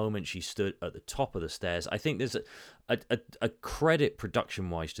the moment she stood at the top of the stairs. I think there's a credit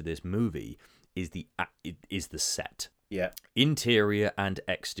production-wise to this movie is the set. Yeah. Interior and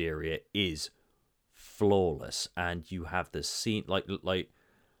exterior is flawless, and you have the scene like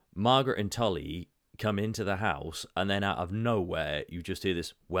Margaret and Tully come into the house, and then out of nowhere you just hear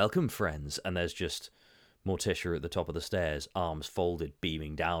this "welcome, friends," and there's just Morticia at the top of the stairs, arms folded,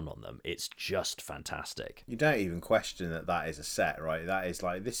 beaming down on them. It's just fantastic. You don't even question that is a set, right? That is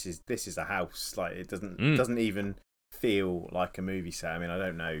like this is a house. Like it doesn't even feel like a movie set. I mean, I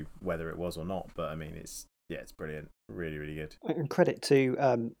don't know whether it was or not, but I mean, it's brilliant, really, really good. And credit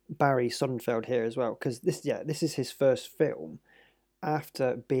to Barry Sonnenfeld here as well, because this is his first film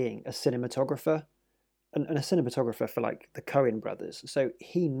after being a cinematographer. And a cinematographer for like the Coen brothers, so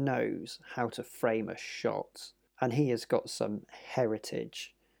he knows how to frame a shot, and he has got some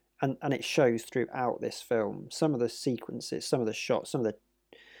heritage, and it shows throughout this film. Some of the sequences, some of the shots, some of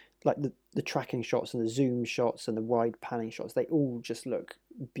the tracking shots and the zoom shots and the wide panning shots, they all just look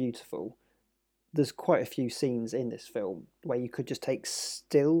beautiful. There's quite a few scenes in this film where you could just take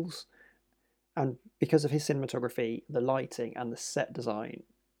stills, and because of his cinematography, the lighting and the set design,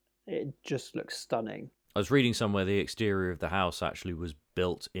 it just looks stunning. I was reading somewhere the exterior of the house actually was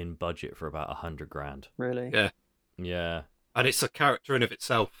built in budget for about $100,000. Really? Yeah. And it's a character in of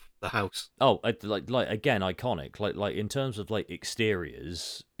itself, the house. Oh, like again, iconic. Like in terms of like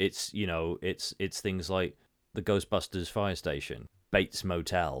exteriors, it's it's things like the Ghostbusters fire station, Bates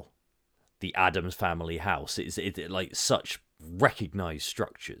Motel, the Addams family house. It's like such recognized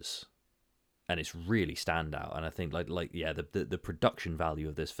structures. And it's really standout, and I think the production value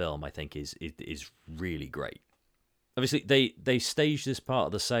of this film I think is really great. Obviously, they stage this part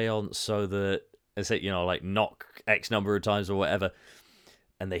of the seance so that knock X number of times or whatever,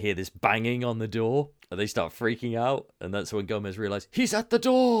 and they hear this banging on the door, and they start freaking out, and that's when Gomez realizes he's at the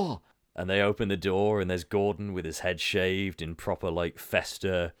door, and they open the door, and there's Gordon with his head shaved in proper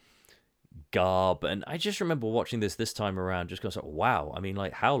Fester garb. And I just remember watching this time around just going, wow, I mean,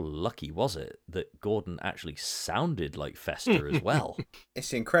 how lucky was it that Gordon actually sounded like Fester as well?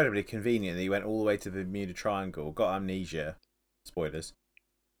 It's incredibly convenient that he went all the way to the Bermuda Triangle, got amnesia, spoilers,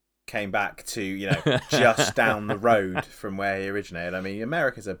 came back to just down the road from where he originated. I mean,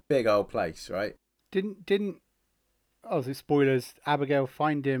 America's a big old place, right? Didn't obviously spoilers, Abigail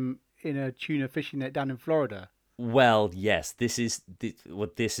find him in a tuna fishing net down in Florida? Well, yes, this is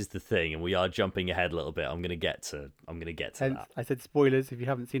the thing, and we are jumping ahead a little bit. I'm gonna get to that. I said spoilers if you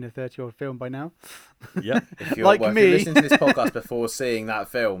haven't seen a 30-year-old film by now. Yep. If you're listening to this podcast before seeing that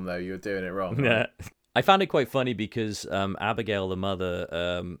film, though, you're doing it wrong. Right? Yeah. I found it quite funny because Abigail, the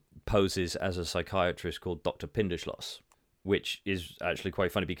mother, poses as a psychiatrist called Dr. Pinderschloss, which is actually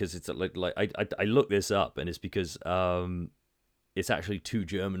quite funny because it's I looked this up, and it's because it's actually two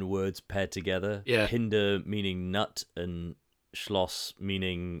German words paired together. Yeah. Pinder meaning nut and Schloss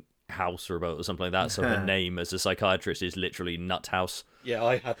meaning house or about or something like that. So her name as a psychiatrist is literally Nut House. Yeah,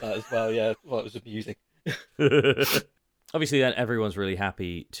 I had that as well. Yeah, well, it was amusing. Obviously, then everyone's really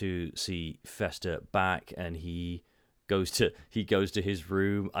happy to see Fester back, and he goes to his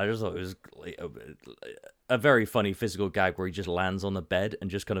room. I just thought it was a very funny physical gag where he just lands on the bed and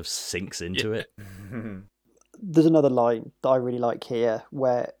just kind of sinks into it. There's another line that I really like here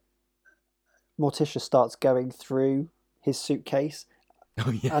where Morticia starts going through his suitcase. Oh,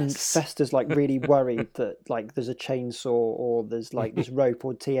 yes. And Fester's really worried that there's a chainsaw or there's this rope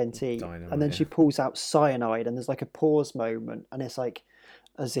or TNT. Dynamite, and then she pulls out cyanide, and there's a pause moment, and it's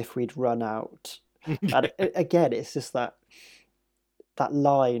as if we'd run out. And again, it's just that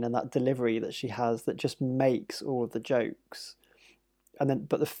line and that delivery that she has that just makes all of the jokes.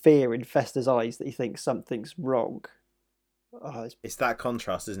 But the fear in Fester's eyes that he thinks something's wrong. Oh, it's that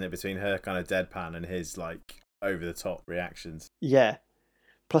contrast, isn't it, between her kind of deadpan and his over the top reactions. Yeah.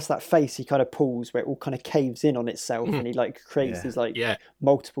 Plus that face he kind of pulls where it all kind of caves in on itself, and he creates these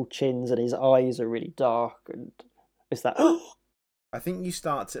multiple chins, and his eyes are really dark, and it's that. I think you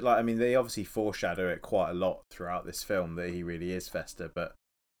start to they obviously foreshadow it quite a lot throughout this film that he really is Fester, but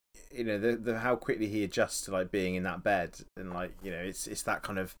the how quickly he adjusts to being in that bed, and it's that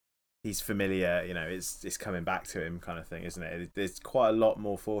kind of he's familiar, it's coming back to him kind of thing, isn't it? There's quite a lot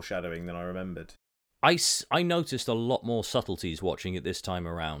more foreshadowing than I remembered. I noticed a lot more subtleties watching it this time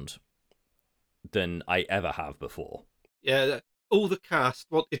around than I ever have before. Yeah, all the cast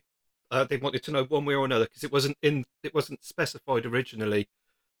wanted they wanted to know one way or another, because it wasn't specified originally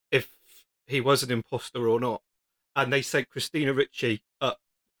if he was an imposter or not, and they sent Christina Ricci up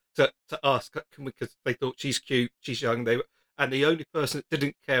to ask, because they thought she's cute, she's young, and the only person that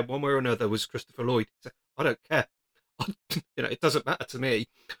didn't care one way or another was Christopher Lloyd. He said, I don't care. It doesn't matter to me.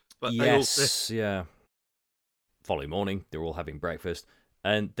 But yeah. Following morning, they're all having breakfast,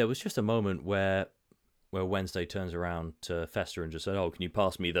 and there was just a moment where Wednesday turns around to Fester and just said, "Oh, can you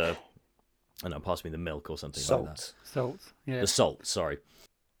pass me the milk or something like that?" Salt, yeah. The salt, sorry.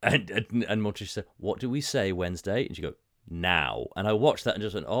 And Morticia said, "What do we say, Wednesday?" And she go, "Now." And I watched that and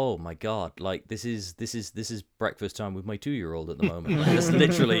just went, "Oh my god! Like this is breakfast time with my 2-year-old at the moment. Like, that's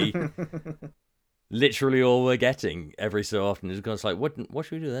literally all we're getting every so often. It's kind of like, what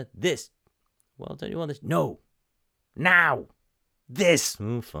should we do then? This. Well, don't you want this? No. Now. This.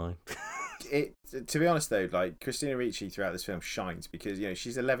 Oh, fine." To be honest though, like Christina Ricci throughout this film shines because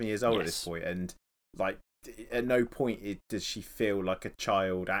she's 11 years old at this point, and like at no point does she feel like a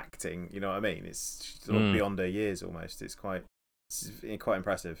child acting. You know what I mean? She's sort of beyond her years almost. It's quite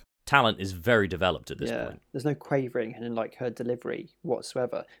impressive. Talent is very developed at this point. There's no quavering in like her delivery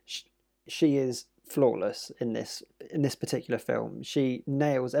whatsoever. She is flawless in this particular film. She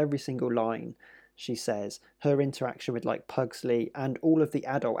nails every single line she says. Her interaction with like Pugsley and all of the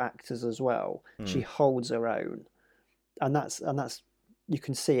adult actors as well. She holds her own, and that's you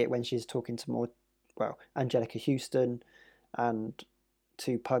can see it when she's talking to Angelica Houston and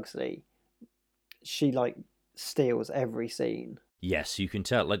to Pugsley. She like steals every scene. Yes, you can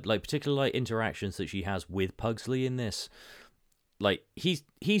tell, like particularly like interactions that she has with Pugsley in this. Like he's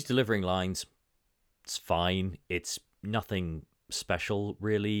delivering lines. It's fine. It's nothing special,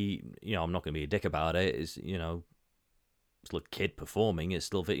 really. I'm not going to be a dick about it. It's it's a kid performing. It's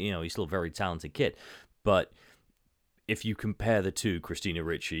still he's still a very talented kid. But if you compare the two, Christina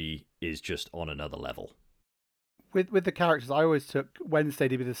Ricci is just on another level. With the characters, I always took Wednesday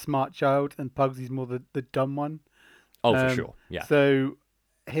to be the smart child, and Pugsy's more the dumb one. Oh, for sure, yeah. So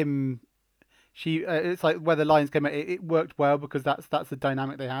it's like where the lines came out. It worked well because that's the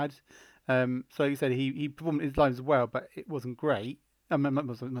dynamic they had. So like you said, he performed his lines well, but it wasn't great. I mean, it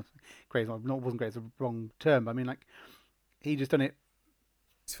wasn't great. Wasn't great. It's a wrong term. But I mean, like he just done it.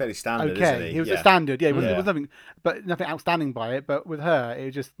 It's fairly standard, okay. isn't he? He was a standard. Yeah, it was nothing, but nothing outstanding by it. But with her,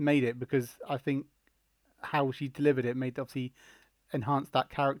 it just made it because I think how she delivered it made obviously enhance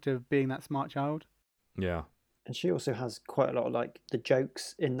that character of being that smart child. Yeah. And she also has quite a lot of like the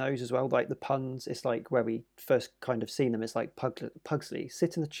jokes in those as well, like the puns. It's like where we first kind of seen them. It's like Pugsley,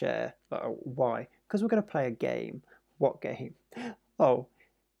 sit in the chair. Like, oh, why? Because we're going to play a game. What game? Oh,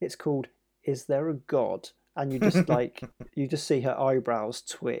 it's called Is There a God? And you just like you just see her eyebrows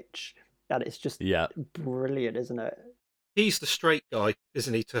twitch, and it's just brilliant, isn't it? He's the straight guy,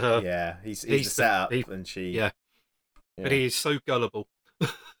 isn't he? To her, yeah, he's the setup, and she, but he is so gullible.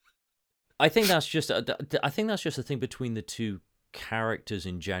 I think that's just the thing between the two characters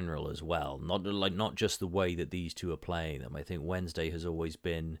in general as well. Not just the way that these two are playing them. I think Wednesday has always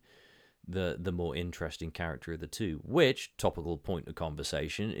been the more interesting character of the two. Which, topical point of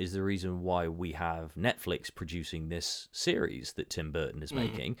conversation, is the reason why we have Netflix producing this series that Tim Burton is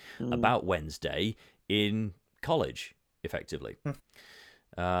making about Wednesday in college, effectively.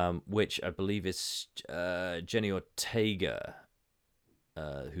 Which I believe is Jenny Ortega.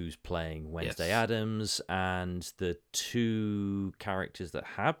 Who's playing Wednesday Addams, and the two characters that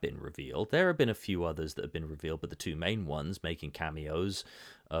have been revealed. There have been a few others that have been revealed, but the two main ones making cameos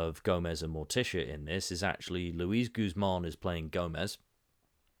of Gomez and Morticia in this is actually Luis Guzman is playing Gomez,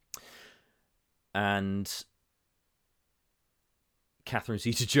 and Catherine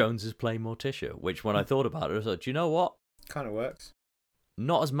Zeta-Jones is playing Morticia, which when I thought about it, I was like, do you know what? Kind of works.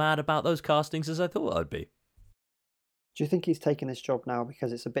 Not as mad about those castings as I thought I'd be. Do you think he's taken this job now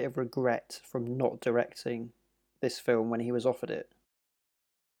because it's a bit of regret from not directing this film when he was offered it?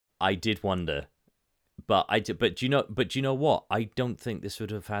 I did wonder, but do you know what? I don't think this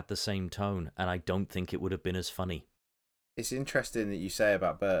would have had the same tone, and I don't think it would have been as funny. It's interesting that you say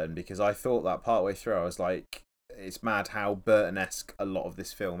about Burton, because I thought that partway through I was like, it's mad how Burton-esque a lot of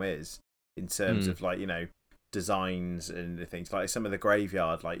this film is in terms of like designs and the things, like some of the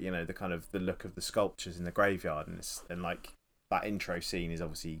graveyard, like the kind of the look of the sculptures in the graveyard, and like that intro scene is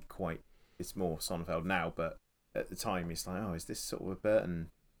obviously it's more Sonnenfeld now, but at the time it's like, oh, is this sort of a Burton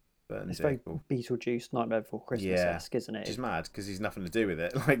it's very Beetlejuice, Nightmare Before Christmas-esque, isn't it? Which is mad because he's nothing to do with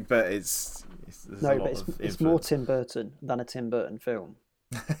it, like, but it's more Tim Burton than a Tim Burton film.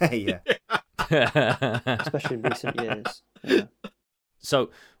 Yeah. Especially in recent years. Yeah. So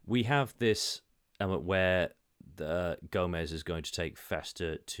we have this where Gomez is going to take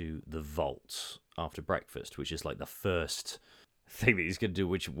Fester to the vault after breakfast, which is like the first thing that he's going to do,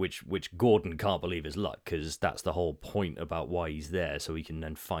 which Gordon can't believe his luck, because that's the whole point about why he's there, so he can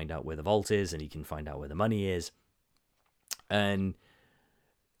then find out where the vault is and he can find out where the money is. And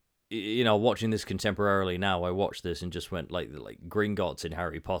watching this contemporarily now, I watched this and just went like Gringotts in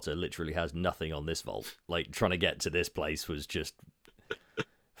Harry Potter literally has nothing on this vault. Like trying to get to this place was just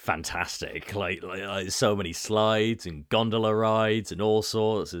fantastic. Like so many slides and gondola rides and all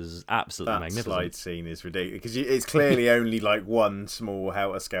sorts. Is absolutely magnificent. That slide scene is ridiculous because it's clearly only like one small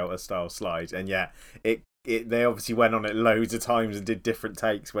Helter Skelter style slide, and yeah, they obviously went on it loads of times and did different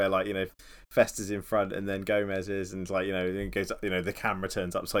takes where Festa's in front and then Gomez is, and it goes the camera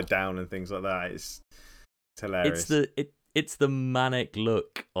turns upside down and things like that. It's hilarious. It's the manic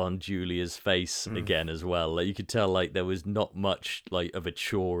look on Julia's face again as well. Like you could tell there was not much of a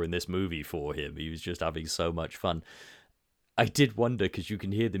chore in this movie for him. He was just having so much fun. I did wonder because you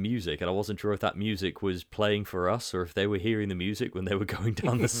can hear the music, and I wasn't sure if that music was playing for us or if they were hearing the music when they were going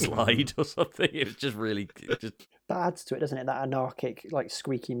down the slide or something. It was just really that adds to it, doesn't it? That anarchic,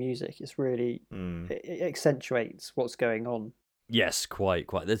 squeaky music. It's really it accentuates what's going on. Yes, quite.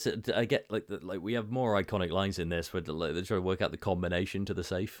 I get we have more iconic lines in this where they're trying to work out the combination to the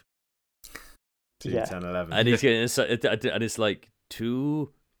safe. 2, 10, 11. And he's getting and it's like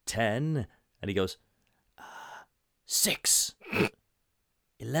 2, 10, and he goes 6,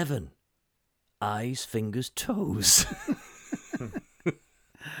 11, eyes, fingers, toes.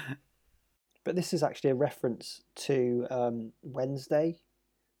 But this is actually a reference to Wednesday,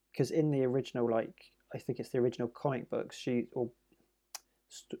 because in the original, I think it's the original comic books,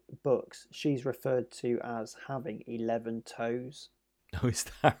 books, she's referred to as having 11 toes. Oh, is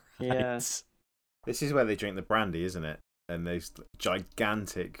that right? Yeah. This is where they drink the brandy, isn't it? And those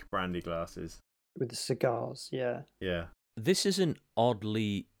gigantic brandy glasses. With the cigars, yeah. Yeah. This is an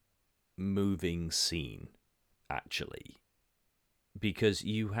oddly moving scene, actually, because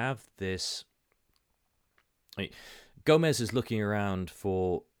you have this... Gomez is looking around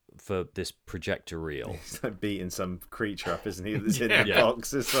for this projector reel. He's beating some creature up, isn't he? That's in the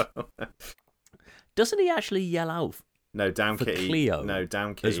box as well. Doesn't he actually yell out? No, Down for Kitty. Cleo No,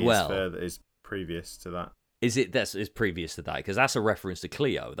 Down Kitty as well. is previous to that. Is previous to that? Because that's a reference to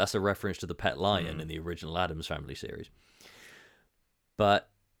Cleo. That's a reference to the pet lion in the original Addams Family series. But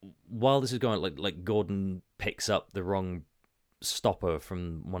while this is going, like Gordon picks up the wrong stopper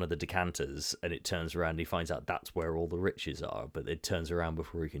from one of the decanters, and it turns around and he finds out that's where all the riches are, but it turns around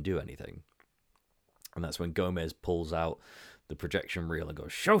before he can do anything. And that's when Gomez pulls out the projection reel and goes,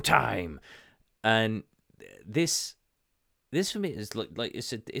 "Showtime!" And this for me is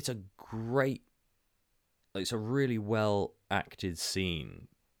it's a great, it's a really well acted scene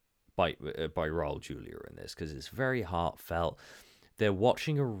by Raul Julia in this, because it's very heartfelt. They're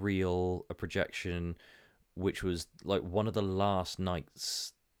watching a projection which was one of the last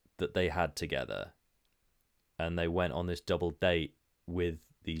nights that they had together, and they went on this double date with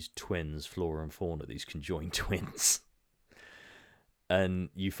these twins, Flora and Fauna, these conjoined twins. And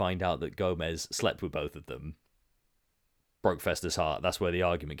you find out that Gomez slept with both of them, broke Festa's heart. That's where the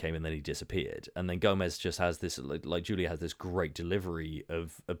argument came, and then he disappeared. And then Gomez just has this, Julia has this great delivery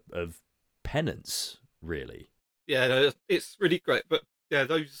of penance, really. Yeah, no, it's really great. But yeah,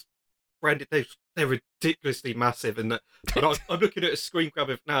 those branded, they're ridiculously massive, and I'm looking at a screen grab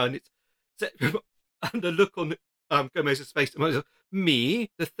of it now, and and the look on Gomez's face,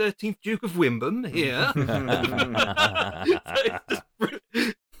 me, the 13th Duke of Wimbledon, here.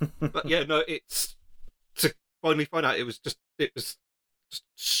 But yeah, no, it's to finally find out it was just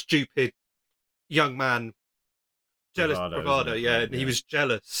stupid young man, jealous bravado, yeah, and he was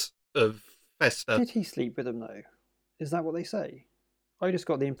jealous of Festa. Did he sleep with them though? Is that what they say? I just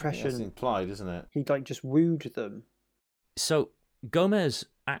got the impression that's implied, isn't it? He just wooed them. So Gomez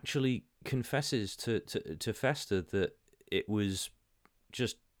actually confesses to Festa that it was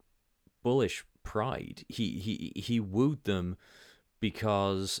just bullish pride. He wooed them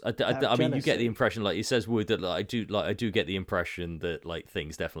because I mean, you get the impression, he says wooed, that I do get the impression that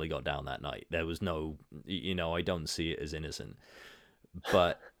things definitely got down that night. There was no, I don't see it as innocent,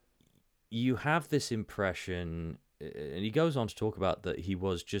 but you have this impression. And he goes on to talk about that he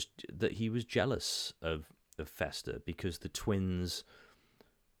was jealous of Festa because the twins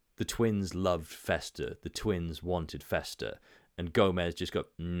loved Festa, the twins wanted Festa, and Gomez just go,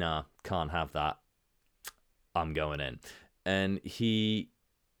 "Nah, can't have that. I'm going in." And it's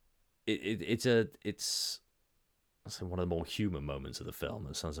one of the more human moments of the film.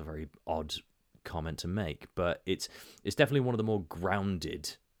 It sounds a very odd comment to make, but it's definitely one of the more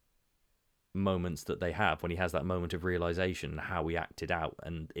grounded moments that they have, when he has that moment of realization, how he acted out,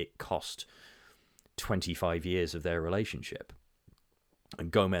 and it cost 25 years of their relationship.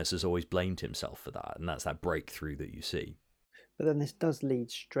 And Gomez has always blamed himself for that, and that's that breakthrough that you see. But then this does lead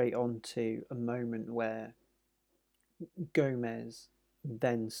straight on to a moment where Gomez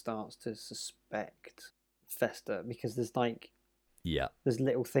then starts to suspect Fester because there's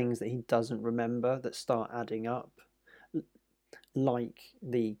little things that he doesn't remember that start adding up, like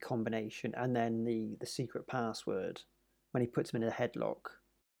the combination and then the secret password when he puts him in a headlock.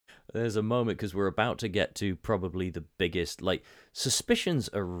 There's a moment, because we're about to get to probably the biggest, like, suspicions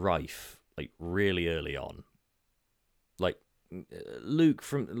are rife, like, really early on. Like, Luke,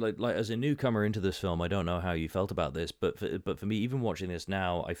 from like as a newcomer into this film, I don't know how you felt about this, but for me, even watching this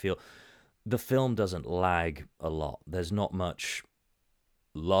now, I feel the film doesn't lag a lot. There's not much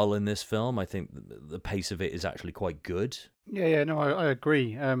lull in this film. I think the pace of it is actually quite good. Yeah, no, I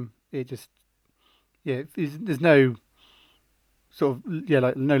agree. It just, there's no sort of,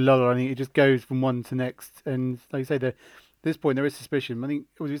 like no lull or anything. It just goes from one to next. And like you say, at this point, there is suspicion. I think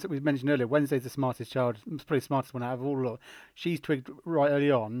it was mentioned earlier, Wednesday's the smartest child, probably the smartest one out of all. She's twigged right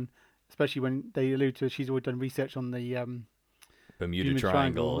early on, especially when they allude to she's already done research on the Bermuda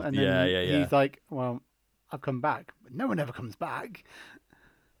Triangle. And then he's like, well, I've come back. But no one ever comes back.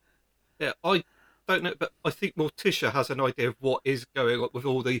 Yeah, I don't know, but I think Morticia has an idea of what is going on with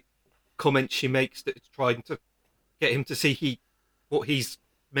all the comments she makes that's trying to get him to see what he's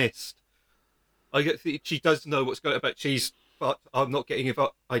missed. I think she does know what's going on, but I'm not getting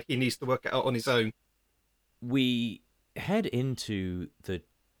involved. He needs to work it out on his own. We head into the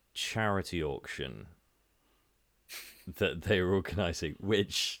charity auction that they were organising,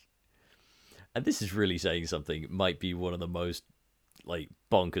 which, and this is really saying something, might be one of the most like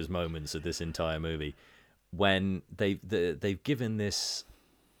bonkers moments of this entire movie, when they've given this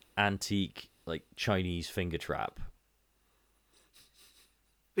antique like Chinese finger trap.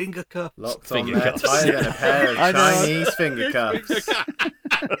 Finger cuffs. Locked Finger on there cuffs. tighter than a pair of Chinese finger cuffs.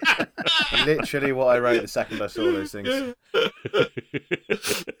 Literally what I wrote the second I saw those things.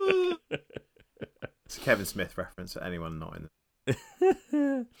 It's a Kevin Smith reference for anyone not in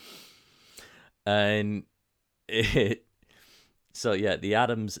it. And so yeah, the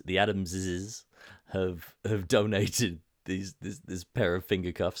Addamses have donated this pair of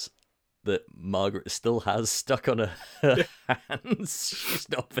finger cuffs that Margaret still has stuck on her hands. She's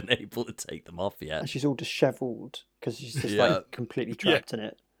not been able to take them off yet. And she's all dishevelled because she's just like completely trapped in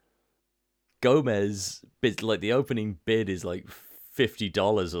it. Gomez bids, like, the opening bid is like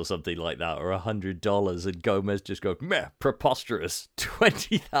 $50 or something like that, or $100, and Gomez just goes, meh, preposterous,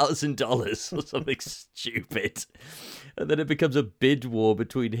 $20,000 or something stupid. And then it becomes a bid war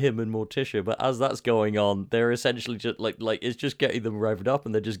between him and Morticia. But as that's going on, they're essentially just like it's just getting them revved up,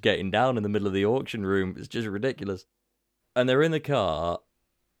 and they're just getting down in the middle of the auction room. It's just ridiculous. And they're in the car,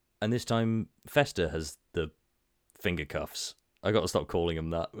 and this time Fester has the finger cuffs. I got to stop calling him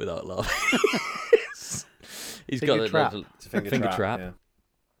that without laughing. He's got the finger trap. Yeah.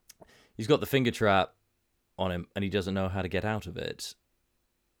 He's got the finger trap on him, and he doesn't know how to get out of it.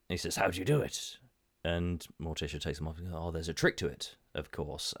 And he says, "How'd you do it?" And Morticia takes him off and goes, "Oh, there's a trick to it, of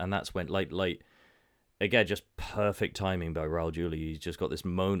course." And that's when, like again, just perfect timing by Raul Julia. He's just got this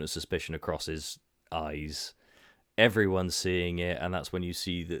moment of suspicion across his eyes. Everyone's seeing it, and that's when you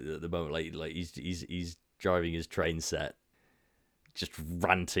see the moment, like he's driving his train set, just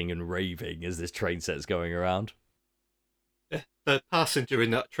ranting and raving as this train set's going around. Yeah, the passenger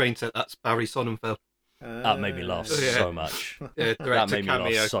in that train set, that's Barry Sonnenfeld. That made me laugh so much. Yeah, That made me cameo.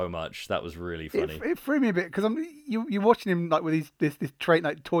 laugh so much. That was really funny. It threw me a bit because you're watching him like with this train,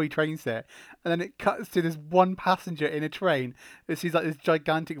 like toy train set, and then it cuts to this one passenger in a train that sees like this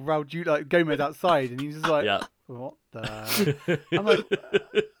gigantic Raul Julia, like Gomez outside, and he's just like, Yeah. what the? I'm like,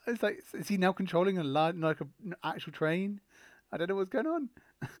 it's like, is he now controlling an actual train? I don't know what's going on.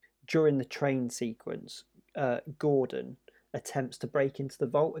 During the train sequence, Gordon attempts to break into the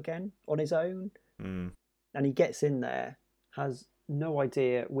vault again on his own. Mm. And he gets in there, has no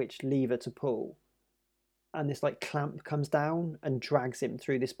idea which lever to pull, and this like clamp comes down and drags him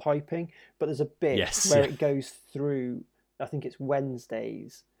through this piping. But there's a bit where it goes through, I think it's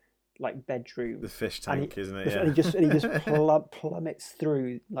Wednesday's like bedroom. The fish tank, isn't it? Yeah. And he just plummets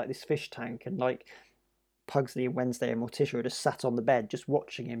through like this fish tank, and like Pugsley and Wednesday and Morticia are just sat on the bed, just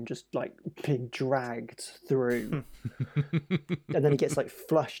watching him, just like being dragged through. And then he gets like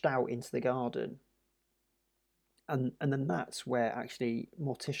flushed out into the garden. And then that's where actually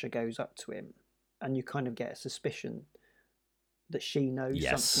Morticia goes up to him, and you kind of get a suspicion that she knows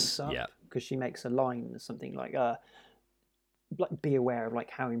something's up, because she makes a line something like be aware of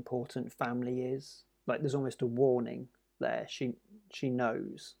like how important family is. Like there's almost a warning there. She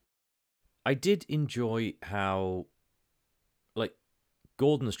knows. I did enjoy how, like,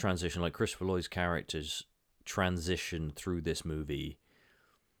 Gordon's transition, like Christopher Lloyd's character's transition through this movie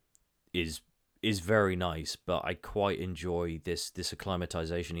is is very nice, but I quite enjoy this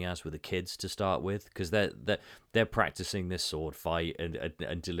acclimatization he has with the kids to start with, because they're practicing this sword fight and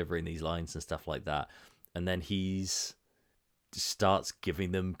delivering these lines and stuff like that, and then he's starts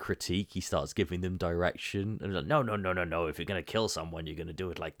giving them critique. He starts giving them direction. And like, no. If you're gonna kill someone, you're gonna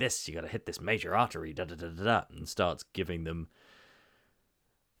do it like this. You gotta hit this major artery. Da da da da da. And starts giving them.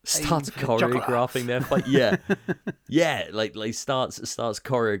 Starts choreographing their fight. Yeah, yeah. Like starts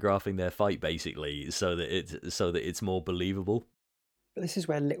choreographing their fight basically, so that it's more believable. But this is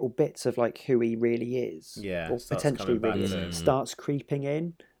where little bits of like who he really is, Yeah, or starts potentially coming back really to is, him. starts creeping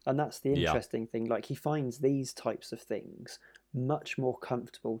in, and that's the Yeah. interesting thing. Like he finds these types of things much more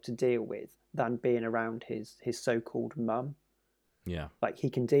comfortable to deal with than being around his so-called mum. Yeah. Like he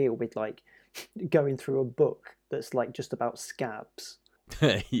can deal with like going through a book that's like just about scabs.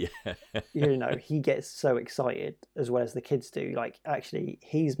 Yeah. You know, he gets so excited as well as the kids do. Like actually,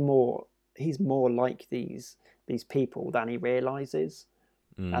 he's more like these people than he realizes,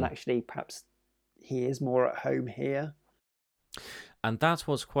 and actually, perhaps he is more at home here. And that's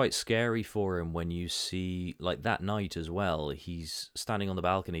what's quite scary for him when you see, like, that night as well, he's standing on the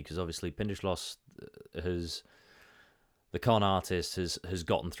balcony, because obviously Pindischloss the con artist has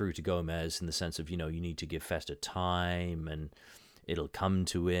gotten through to Gomez in the sense of, you need to give Fester time and it'll come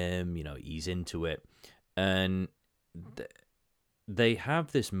to him, ease into it. And they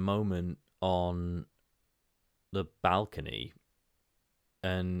have this moment on the balcony,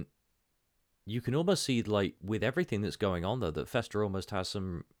 and you can almost see, like, with everything that's going on, though, that Fester almost has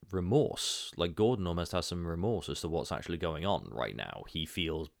some remorse. Like, Gordon almost has some remorse as to what's actually going on right now. He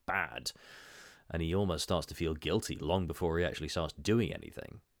feels bad, and he almost starts to feel guilty long before he actually starts doing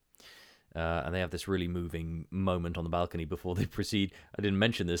anything. And they have this really moving moment on the balcony before they proceed. I didn't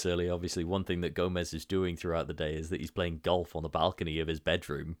mention this earlier. Obviously, one thing that Gomez is doing throughout the day is that he's playing golf on the balcony of his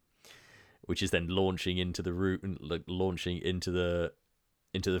bedroom, which is then launching into the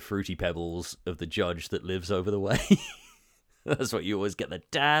fruity pebbles of the judge that lives over the way. That's what you always get, the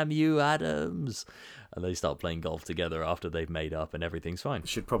damn you, Addams. And they start playing golf together after they've made up and everything's fine.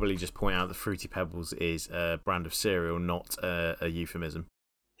 Should probably just point out that Fruity Pebbles is a brand of cereal, not a euphemism.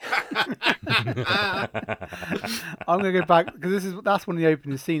 I'm gonna go back because that's one of the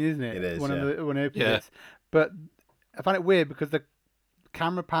opening scene, isn't it? It is, one yeah. of the opening Yeah. bits. But I find it weird because the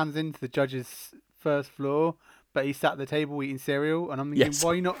camera pans into the judge's first floor, but he's sat at the table eating cereal, and I'm thinking, Yes,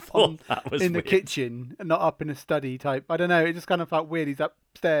 why are you not in the weird. kitchen and not up in a study type? I don't know. It just kind of felt weird. He's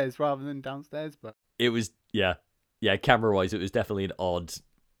upstairs rather than downstairs. But It was, yeah, camera-wise, it was definitely an odd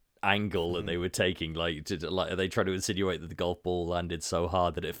angle that they were taking. Like they tried to insinuate that the golf ball landed so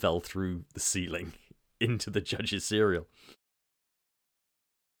hard that it fell through the ceiling into the judge's cereal.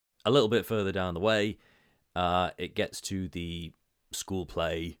 A little bit further down the way, it gets to the school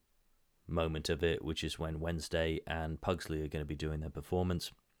play moment of it, which is when Wednesday and Pugsley are going to be doing their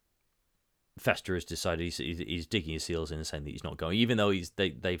performance. Fester has decided he's digging his heels in and saying that he's not going, even though he's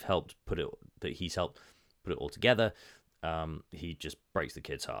helped put it all together. He just breaks the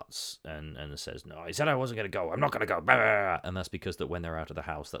kids' hearts and says, no, I said I wasn't going to go. I'm not going to go. Bah! And that's because that when they're out of the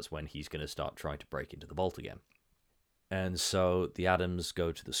house, that's when he's going to start trying to break into the vault again. And so the Addams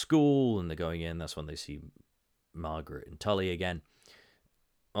go to the school and they're going in. That's when they see Margaret and Tully again.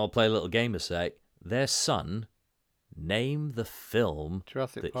 I'll play a little game a sec. Their son, name the film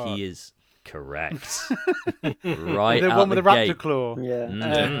Jurassic that Park. he is correct. Right the out one with the the raptor gate. claw. Yeah.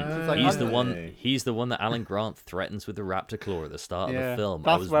 Mhm. It's like, He's the I- one. He's the one that Alan Grant threatens with the raptor claw at the start of Yeah, the film.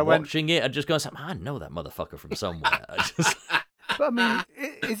 that's I was where I went- watching it and just going, I know that motherfucker from somewhere. I just, But I mean,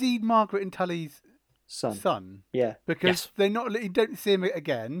 is he Margaret and Tully's Son. son? Yeah. Because Yes. they you don't see him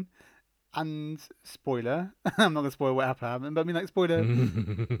again. And spoiler, I'm not gonna spoil what happened, but I mean, like, spoiler,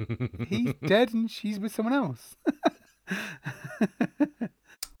 he's dead and she's with someone else.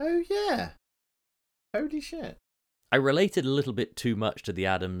 Oh, yeah. Holy shit. I related a little bit too much to the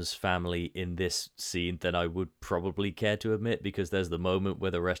Addams family in this scene than I would probably care to admit, because there's the moment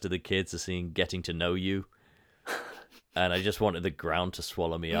where the rest of the kids are seeing Getting to Know You, and I just wanted the ground to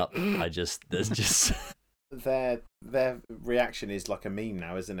swallow me up. There's just Their reaction is like a meme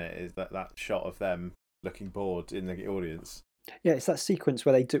now, isn't it? Is that shot of them looking bored in the audience? Yeah, it's that sequence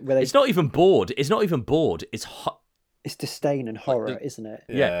where they it's not even bored. It's not even bored. It's it's disdain and horror, the- isn't it?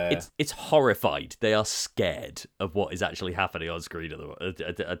 yeah, it's horrified. They are scared of what is actually happening on screen at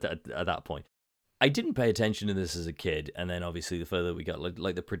that point. I didn't pay attention to this as a kid, and then obviously the further we got,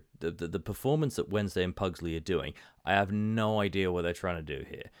 like the performance that Wednesday and Pugsley are doing, I have no idea what they're trying to do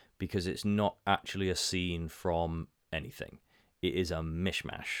here, because it's not actually a scene from anything. It is a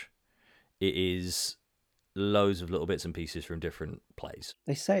mishmash. It is loads of little bits and pieces from different plays.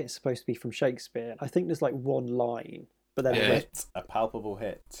 They say it's supposed to be from Shakespeare. I think there's like one line, but then Hit, a palpable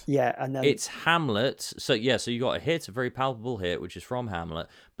hit. yeah, and then It's Hamlet. So you got a hit, a very palpable hit, which is from Hamlet,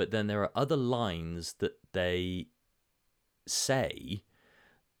 but then there are other lines that they say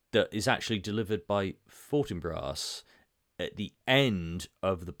that is actually delivered by Fortinbras at the end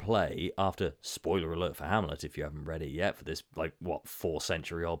of the play after, spoiler alert for Hamlet if you haven't read it yet, for this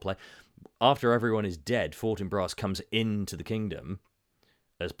 4-century-old play, after everyone is dead, Fortinbras comes into the kingdom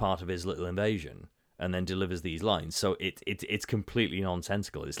as part of his little invasion and then delivers these lines. So it's completely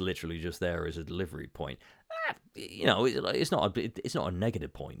nonsensical. It's literally just there as a delivery point. It's not a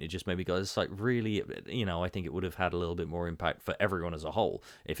negative point. It just maybe goes, it's like, really, I think it would have had a little bit more impact for everyone as a whole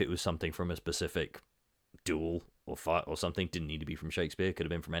if it was something from a specific duel or fight or something. Didn't need to be from Shakespeare, could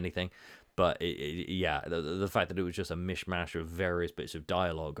have been from anything. But the fact that it was just a mishmash of various bits of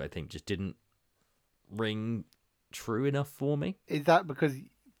dialogue, I think, just didn't ring true enough for me. Is that because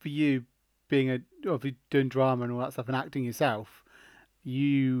for you, being doing drama and all that stuff and acting yourself,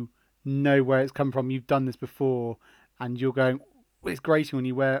 you know where it's come from, you've done this before, and you're going, well, it's grating on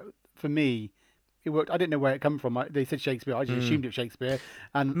you, where for me it worked. I didn't know where it come from. They said Shakespeare, I just assumed it was Shakespeare,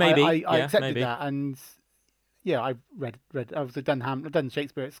 and Maybe. I accepted maybe. that. And I've read I've done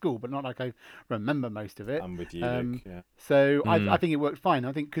Shakespeare at school, but not like I remember most of it. I'm with you, Luke, yeah. So I think it worked fine.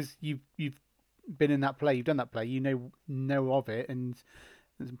 I think because you've been in that play, you've done that play, you know of it, and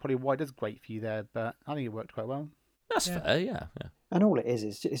that's probably why it does great for you there. But I think it worked quite well. That's fair, yeah. and all it is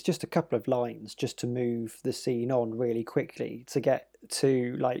it's just a couple of lines just to move the scene on really quickly to get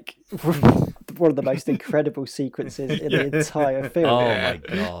to like one of the most incredible sequences in the entire film. Oh my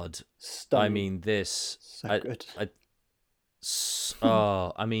god! Stunning. I mean, this. So good.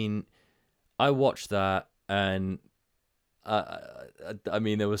 I watched that, and I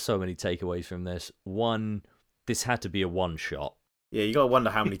mean, there were so many takeaways from this. One, this had to be a one shot. Yeah, you got to wonder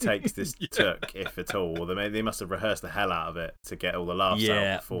how many takes this took, if at all. They must have rehearsed the hell out of it to get all the laughs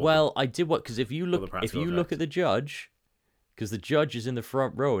out before. Well, I did because if you look effects. at the judge, because the judge is in the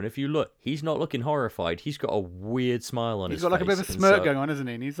front row, and if you look, he's not looking horrified. He's got a weird smile on his face. He's got like a bit of a smirk going on, isn't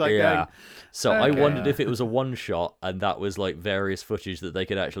he? And he's like, going, So okay. I wondered if it was a one shot, and that was like various footage that they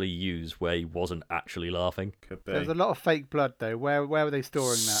could actually use where he wasn't actually laughing. Could be. There's a lot of fake blood though. Where were they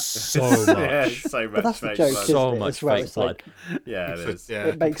storing that? So much. Yeah, so much But that's the fake joke, blood. isn't So it, much as well? fake It's blood. like, Yeah, it is. Yeah.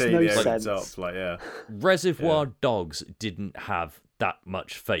 it makes no Completely over the sense. top, Reservoir Dogs didn't have that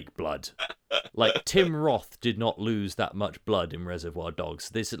much fake blood. Like Tim Roth did not lose that much blood in Reservoir Dogs.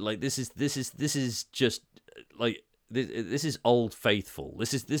 This is just like this is Old Faithful.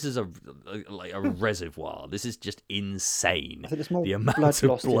 This is a reservoir. This is just insane. I think there's more the amount blood of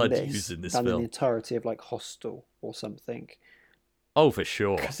lost blood in used in this than in the film. entirety of like Hostel or something. Oh, for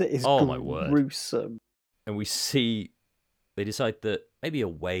sure. Because it is my word. gruesome. And we see they decide that maybe a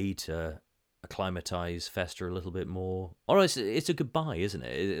way to acclimatize Fester a little bit more. Or it's a goodbye, isn't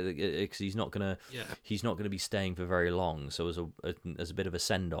it? Because he's not gonna be staying for very long. So as a bit of a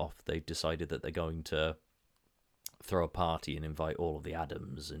send off, they've decided that they're going to throw a party and invite all of the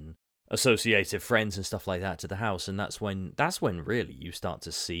Addams and associated friends and stuff like that to the house. And that's when really you start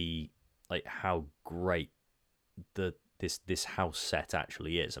to see like how great this house set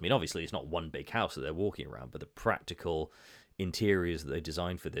actually is. I mean, obviously it's not one big house that they're walking around, but the practical interiors that they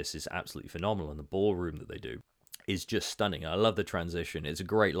designed for this is absolutely phenomenal, and the ballroom that they do is just stunning. I love the transition. It's a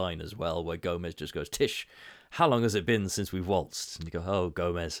great line as well where Gomez just goes, "Tish, how long has it been since we've waltzed?" And you go, "Oh,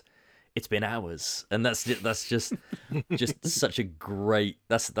 Gomez, it's been hours." And that's just such a great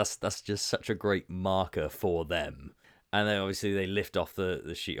that's just such a great marker for them. And then obviously they lift off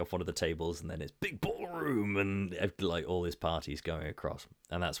the sheet off one of the tables, and then it's big ballroom and like all this parties going across.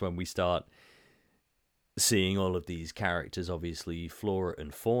 And that's when we start seeing all of these characters. Obviously Flora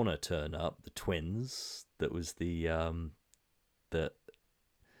and Fauna turn up, the twins. That was the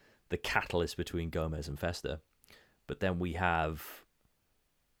catalyst between Gomez and Fester. But then we have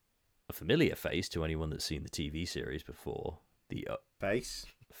a familiar face to anyone that's seen the TV series before, the Face.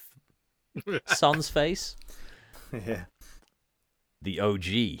 son's face. Yeah. The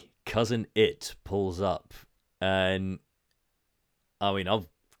OG Cousin It pulls up, and I mean I'll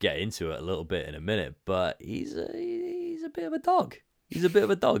get into it a little bit in a minute, but he's a bit of a dog. He's a bit of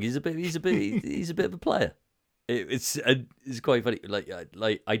a dog. He's a bit of a player. It's quite funny. Like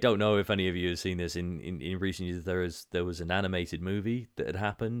I don't know if any of you have seen this in recent years. There was an animated movie that had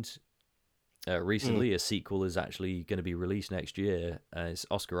happened recently. A sequel is actually going to be released next year. It's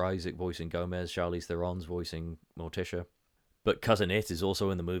Oscar Isaac voicing Gomez, Charlize Theron's voicing Morticia. But Cousin It is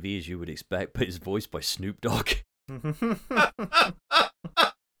also in the movie, as you would expect, but it's voiced by Snoop Dogg. I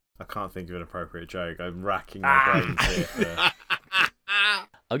can't think of an appropriate joke. I'm racking my brains here.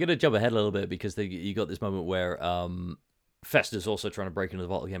 I'm going to jump ahead a little bit because you got this moment where Fester's also trying to break into the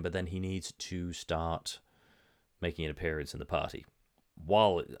vault again, but then he needs to start making an appearance in the party.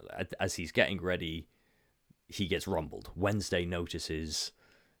 While, as he's getting ready, he gets rumbled. Wednesday notices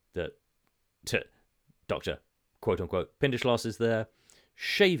that Dr. quote-unquote Pinderschloss is there,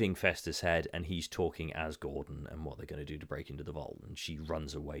 shaving Fester's head, and he's talking as Gordon and what they're going to do to break into the vault, and she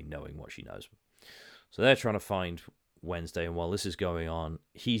runs away knowing what she knows. So they're trying to find Wednesday, and while this is going on,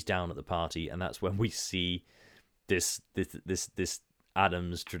 he's down at the party, and that's when we see this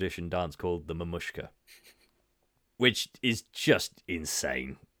Addams tradition dance called the mamushka, which is just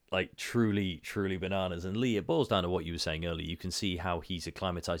insane. Like, truly, truly bananas. And Lee, it boils down to what you were saying earlier. You can see how he's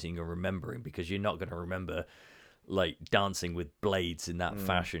acclimatizing and remembering, because you're not going to remember, like, dancing with blades in that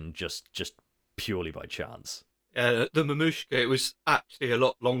fashion just purely by chance. The mamushka, it was actually a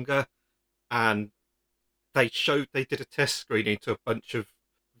lot longer, and they did a test screening to a bunch of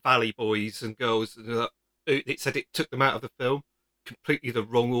Valley boys and girls, and it said it took them out of the film, completely the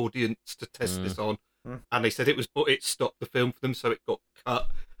wrong audience to test this on, and they said it stopped the film for them, so it got cut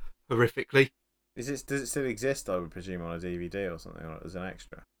horrifically. Does it still exist, I would presume, on a DVD or something, or as an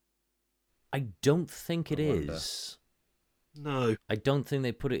extra? I don't think it is. No. I don't think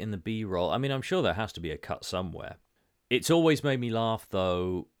they put it in the B-roll. I mean, I'm sure there has to be a cut somewhere. It's always made me laugh,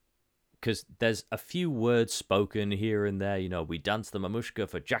 though, because there's a few words spoken here and there. You know, we danced the mamushka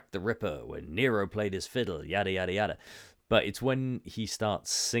for Jack the Ripper when Nero played his fiddle, yada, yada, yada. But it's when he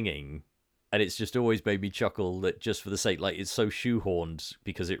starts singing, and it's just always made me chuckle that just for the sake, like, it's so shoehorned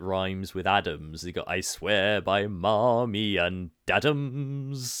because it rhymes with Addams. You got, I swear by Mommy and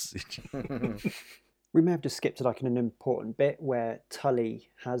Daddams. We may have just skipped to like an important bit where Tully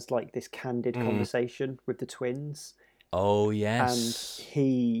has like this candid conversation with the twins. Oh, yes. And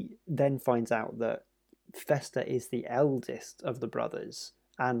he then finds out that Fester is the eldest of the brothers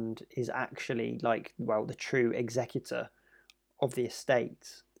and is actually like, well, the true executor of the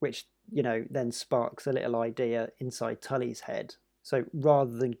estate, which, you know, then sparks a little idea inside Tully's head. So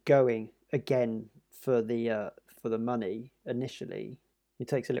rather than going again for the money initially, he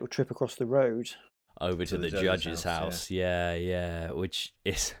takes a little trip across the road over to the judge's house. Yeah. Which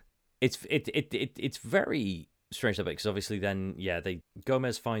is it's very strange stuff, because obviously then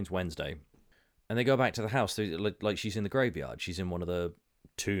Gomez finds Wednesday, and they go back to the house. Like she's in the graveyard. She's in one of the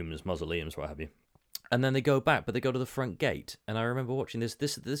tombs, mausoleums, what have you. And then they go back, but they go to the front gate. And I remember watching this.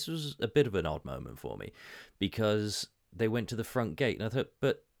 This was a bit of an odd moment for me, because they went to the front gate, and I thought,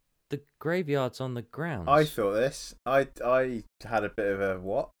 but the graveyard's on the grounds. I thought this. I had a bit of a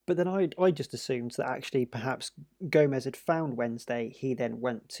what? But then I just assumed that actually perhaps Gomez had found Wednesday. He then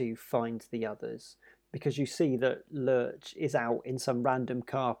went to find the others, because you see that Lurch is out in some random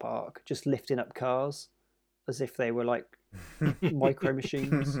car park just lifting up cars as if they were like micro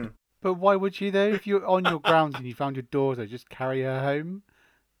machines. But why would you, though? If you're on your grounds and you found your daughter, just carry her home?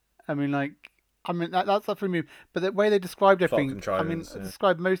 That's up for me. But the way they described everything,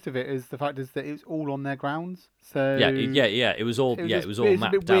 described most of it is the fact is that it was all on their grounds. So it was all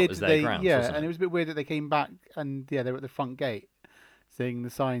mapped out as their grounds. Yeah, wasn't it? And it was a bit weird that they came back and they were at the front gate, seeing the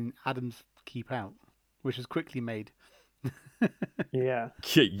sign "Addams keep out," which was quickly made. Yeah.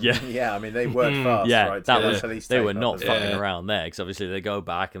 Yeah, I mean, they worked fast, right? They were not fucking around there, because obviously they go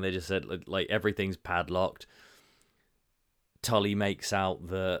back and they just said, like, everything's padlocked. Tully makes out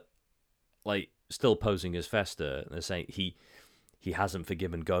that, like, still posing as Fester, and they're saying he hasn't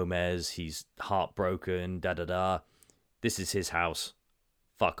forgiven Gomez, he's heartbroken, da-da-da. This is his house.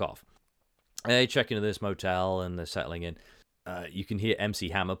 Fuck off. And they check into this motel and they're settling in. You can hear MC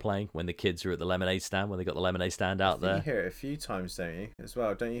Hammer playing when the kids are at the lemonade stand, when they got the lemonade stand out there. You hear it a few times, don't you, as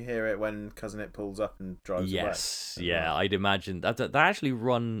well? Don't you hear it when Cousin It pulls up and drives away? Yes, yeah, I'd imagine. They actually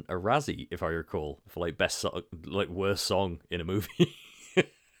run a Razzie, if I recall, for like worst song in a movie.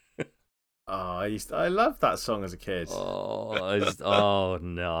 I loved that song as a kid. Oh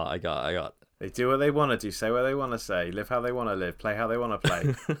no, I got. They do what they want to do, say what they want to say, live how they want to live, play how they want to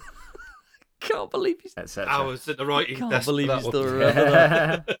play. Can't believe he's hours at the writing desk. Can't believe you still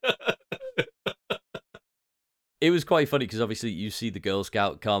remember that. It was quite funny because obviously you see the Girl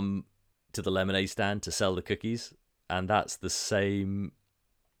Scout come to the lemonade stand to sell the cookies, and that's the same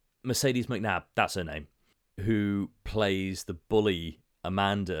Mercedes McNabb, that's her name, who plays the bully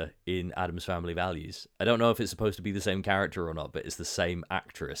Amanda in Addams Family Values. I don't know if it's supposed to be the same character or not, but it's the same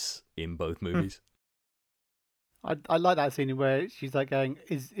actress in both movies. I like that scene where she's like going,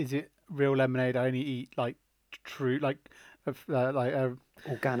 "Is it real lemonade? I only eat like true, like of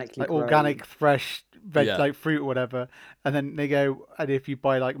Organically like grown. organic fresh veg Yeah. like fruit or whatever, and then they go, and if you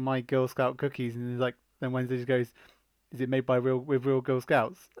buy like my Girl Scout cookies, and it's like then Wednesday just goes, is it made by real Girl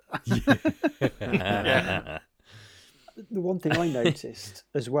Scouts? Yeah. The one thing I noticed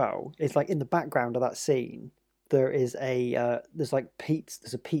as well is like in the background of that scene, there is there's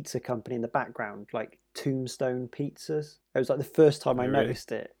a pizza company in the background, like Tombstone Pizzas. It was like the first time I Really?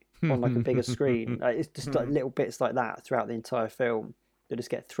 noticed it on like a bigger screen. Like, it's just like little bits like that throughout the entire film that just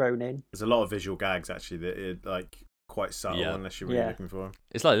get thrown in. There's a lot of visual gags actually that are like quite subtle Yeah. unless you're really Yeah. looking for them.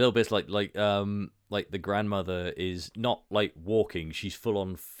 It's like little bits like the grandmother is not like walking; she's full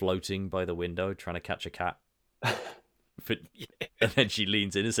on floating by the window trying to catch a cat. And then she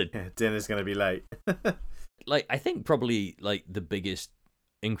leans in and said, Yeah, dinner's gonna be late. like, I think probably like the biggest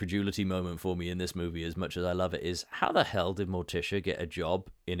incredulity moment for me in this movie, as much as I love it, is how the hell did Morticia get a job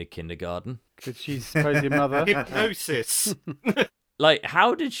in a kindergarten? Because she's supposedly a mother. Hypnosis. Like,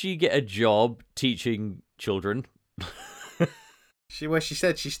 how did she get a job teaching children? She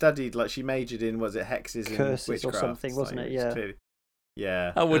said she studied, like she majored in, was it hexes and Curses or witchcraft? something, wasn't Like, it? was Yeah. clearly-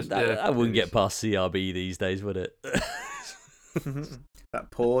 Yeah. I wouldn't clearly- get past CRB these days, would it? That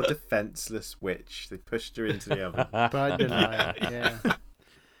poor defenseless witch. They pushed her into the oven. But I didn't like it, yeah.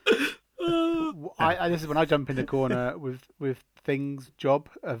 This is when I jump in the corner with Thing's job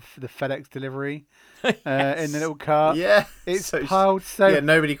of the FedEx delivery in the little car. Yeah. It's so- piled so. Yeah,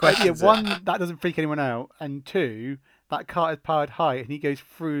 nobody questions it. One, that doesn't freak anyone out, and two, that car is piled high, and he goes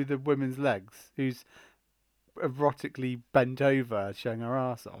through the woman's legs, who's erotically bent over, showing her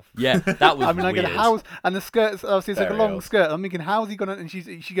ass off. Yeah, that was I mean, like, weird. and how's and the skirt's obviously it's like a Very long odd. skirt. I'm thinking, how's he gonna? And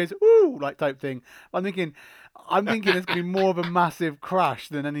she goes, ooh, like type thing. I'm thinking it's gonna be more of a massive crash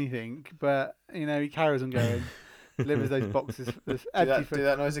than anything. But he carries on going, delivers those boxes. This empty Do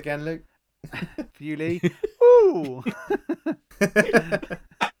that noise again, Luke. for you, Lee. Ooh.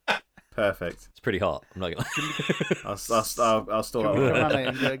 Perfect. It's pretty hot. I'm not gonna. I'll store that Come one on, mate,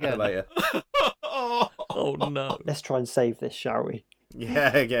 and do it again. later. Oh no. Let's try and save this, shall we?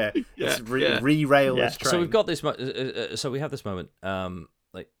 Yeah. Let's yeah. re-rail Yeah. this train. So we've got this. So we have this moment.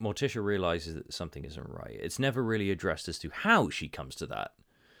 Like Morticia realizes that something isn't right. It's never really addressed as to how she comes to that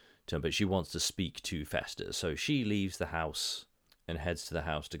term, but she wants to speak to Fester. So she leaves the house and heads to the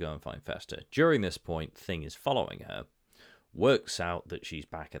house to go and find Fester. During this point, Thing is following her. Works out that she's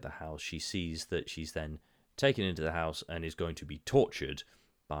back at the house. She sees that she's then taken into the house and is going to be tortured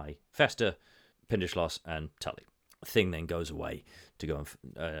by Fester, Pinderschloss, and Tully. Thing then goes away to go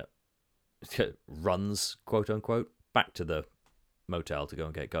and runs, quote unquote, back to the motel to go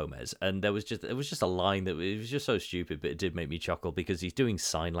and get Gomez. And it was just a line that it was just so stupid, but it did make me chuckle because he's doing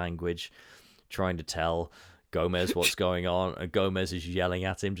sign language, trying to tell Gomez what's going on, and Gomez is yelling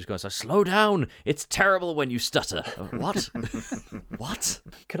at him, just going, slow down, it's terrible when you stutter. What? What?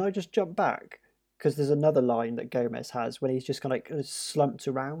 Can I just jump back? Because there's another line that Gomez has when he's just kind of like slumped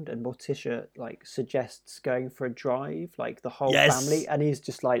around and Morticia like suggests going for a drive, like the whole Yes. family, and he's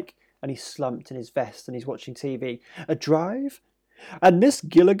just like, and he's slumped in his vest and he's watching TV. A drive? And Miss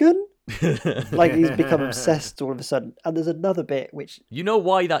Gilligan? Like he's become obsessed all of a sudden. And there's another bit which, You know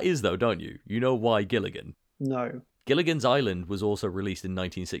why that is, though, don't you? You know why Gilligan? no. Gilligan's Island was also released in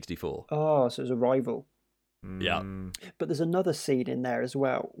 1964. Oh, so it was a rival. Yeah. But there's another scene in there as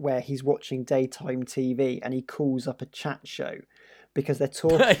well where he's watching daytime TV and he calls up a chat show because they're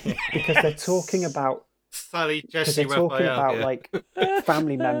talking about Sally, because Jesse, they're talking Raphael. about Yeah. like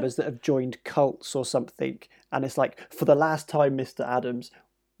family members that have joined cults or something, and it's like, for the last time, Mr. Addams,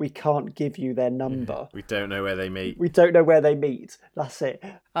 we can't give you their number. We don't know where they meet. We don't know where they meet. That's it.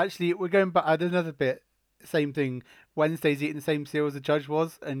 Actually, we're going back. There's another bit. Same thing. Wednesday's eating the same cereal as the judge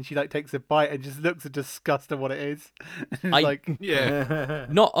was, and she like takes a bite and just looks at disgust at what it is. It's like, Yeah.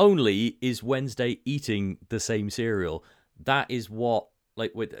 Not only is Wednesday eating the same cereal, that is what,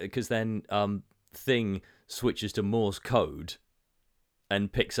 like, because then Thing switches to Morse code and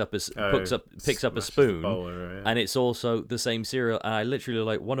picks up a spoon, and it's also the same cereal. And I literally,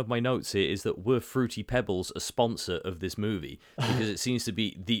 like, one of my notes here is that were Fruity Pebbles a sponsor of this movie, because it seems to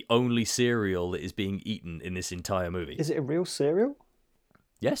be the only cereal that is being eaten in this entire movie. Is it a real cereal?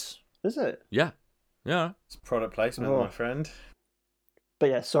 Yes. Is it? Yeah. It's product placement, Oh. my friend. But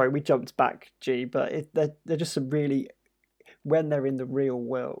yeah, sorry, we jumped back, G. But they're just some really, when they're in the real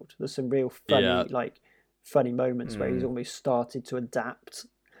world, there's some real funny funny moments where he's almost started to adapt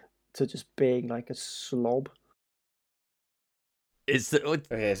to just being like a slob. It's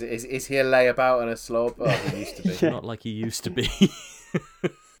Okay, is he a layabout and a slob? Oh, he used to be. Yeah. not like he used to be.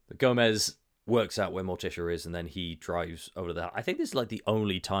 Gomez works out where Morticia is, and then he drives over to the house. I think this is like the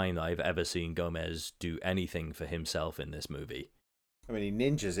only time that I've ever seen Gomez do anything for himself in this movie. I mean, he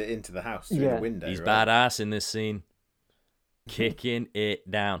ninjas it into the house through the window. He's right? badass in this scene. Kicking it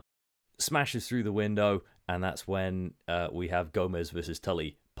down. Smashes through the window, and that's when we have Gomez versus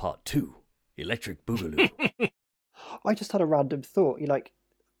Tully Part 2, Electric Boogaloo. I just had a random thought.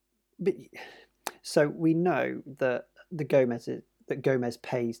 So we know that Gomez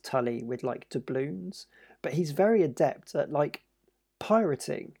pays Tully with like doubloons, but he's very adept at like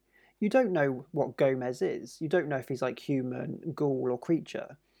pirating. You don't know what Gomez is. You don't know if he's like human, ghoul, or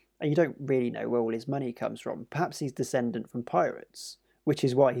creature, and you don't really know where all his money comes from. Perhaps he's descendant from pirates, which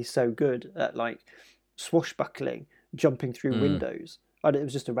is why he's so good at like swashbuckling, jumping through windows. It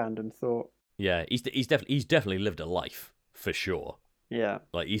was just a random thought. Yeah, he's definitely lived a life for sure. Yeah,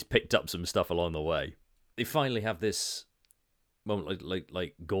 like he's picked up some stuff along the way. They finally have this moment,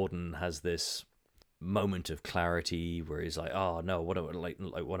 like Gordon has this moment of clarity where he's like, "Oh no, what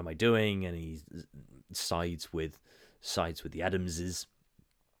am I doing?" And he sides with the Addamses.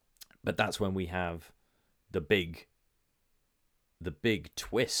 But that's when we have the big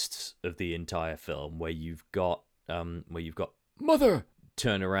twists of the entire film, where you've got Mother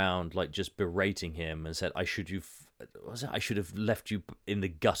turn around, like just berating him and said, I should have left you in the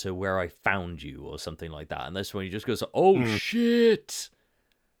gutter where I found you, or something like that. And that's when he just goes, oh shit,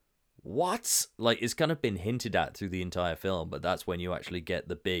 what? Like, it's kind of been hinted at through the entire film, but that's when you actually get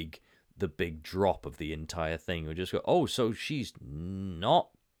the big drop of the entire thing. We just go, oh, so she's not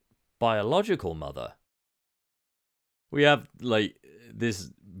biological mother. We have like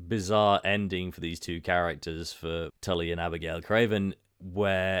this bizarre ending for these two characters, for Tully and Abigail Craven,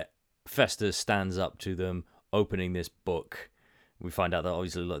 where Fester stands up to them, opening this book. We find out that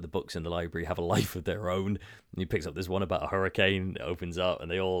obviously like the books in the library have a life of their own. And he picks up this one about a hurricane, it opens up, and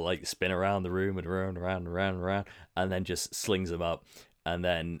they all like spin around the room and around, and then just slings them up. And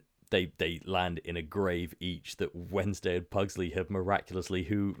then they land in a grave each that Wednesday and Pugsley have miraculously,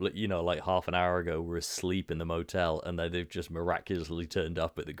 who, you know, like half an hour ago were asleep in the motel, and they've just miraculously turned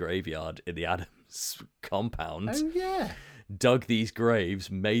up at the graveyard in the Addams compound. Oh, yeah. Dug these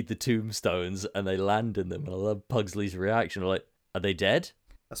graves, made the tombstones, and they land in them. And I love Pugsley's reaction. Like, are they dead?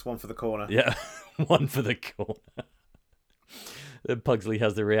 That's one for the corner. Yeah, one for the corner. Then Pugsley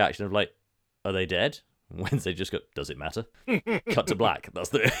has the reaction of like, are they dead? Wednesday just go, does it matter? Cut to black. That's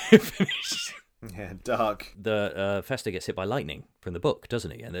the finish. Yeah, dark. The Fester gets hit by lightning from the book,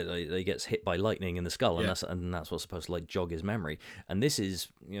 doesn't he? And he gets hit by lightning in the skull, and Yeah. that's what's supposed to like jog his memory. And this is,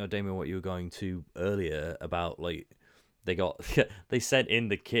 you know, Damien, what you were going to earlier about like they sent in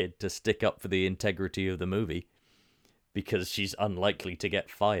the kid to stick up for the integrity of the movie because she's unlikely to get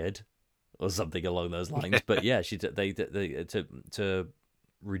fired or something along those lines. But yeah, they to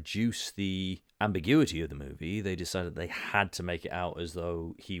reduce the ambiguity of the movie, they decided they had to make it out as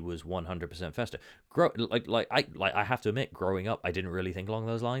though he was 100% Fester. I have to admit, growing up, I didn't really think along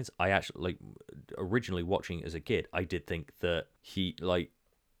those lines. I actually, originally watching it as a kid, I did think that he,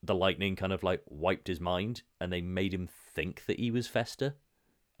 the lightning kind of wiped his mind, and they made him think that he was Fester,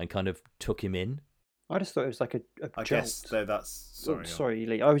 and kind of took him in. I just thought it was like a I jolt. guess so. That's Sorry,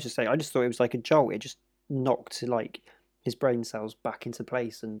 Lee. I was just saying. I just thought it was like a jolt. It just knocked his brain cells back into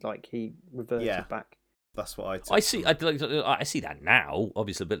place, and he reverted back. That's what I took. I see that now,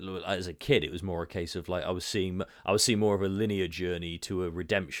 obviously, but as a kid, it was more a case of I was seeing more of a linear journey to a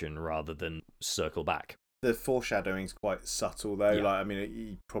redemption rather than circle back. The foreshadowing's quite subtle, though. Yeah.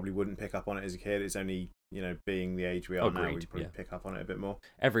 You probably wouldn't pick up on it as a kid. It's only, being the age we are now, we'd probably pick up on it a bit more.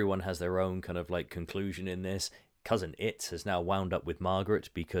 Everyone has their own kind of conclusion in this. Cousin Itz has now wound up with Margaret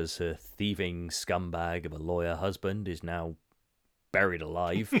because her thieving scumbag of a lawyer husband is now buried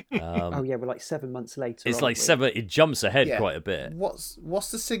alive. We're 7 months later. It's like 7. It jumps ahead quite a bit. What's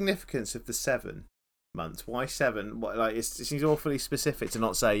the significance of the 7 months? Why 7? It seems awfully specific to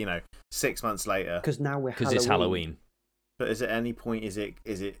not say 6 months later. Because now because it's Halloween. But is at any point is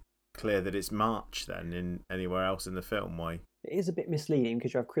it clear that it's March then in anywhere else in the film? Why? It is a bit misleading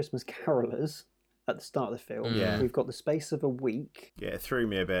because you have Christmas carolers at the start of the film. Yeah. We've got the space of a week. Yeah, it threw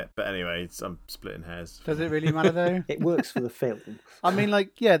me a bit. But anyway, I'm splitting hairs. Does it really matter though? It works for the film. I mean,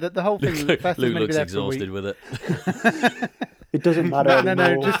 the whole thing. Luke looks exhausted with it. It doesn't matter anymore.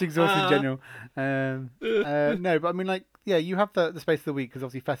 No, just exhausted in general. No, but I mean, you have the space of the week because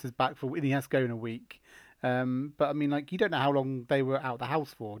obviously Fester's back and he has to go in a week. But I mean, you don't know how long they were out of the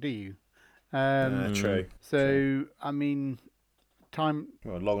house for, do you? True. So, true. I mean, time...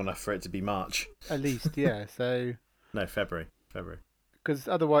 Well, long enough for it to be March. At least, yeah, so... No, February. Because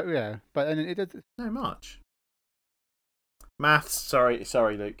otherwise, yeah. But then it does... No, March. Maths. Sorry,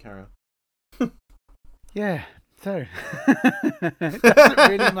 Luke, carry on. Yeah. So it doesn't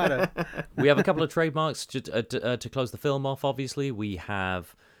really matter. We have a couple of trademarks to close the film off, obviously. We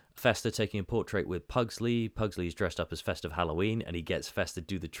have Fester taking a portrait with Pugsley. Pugsley's dressed up as Festive Halloween, and he gets Fester to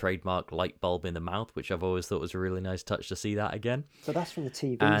do the trademark light bulb in the mouth, which I've always thought was a really nice touch to see that again. So that's from the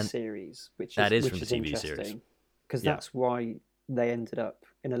TV And series, which that is which from the is TV interesting, series. because Yeah. that's why they ended up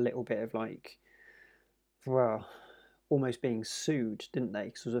in a little bit of well, almost being sued, didn't they?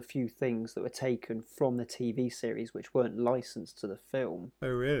 Because there was a few things that were taken from the TV series which weren't licensed to the film. Oh,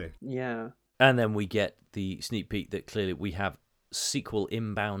 really? Yeah. And then we get the sneak peek that clearly we have sequel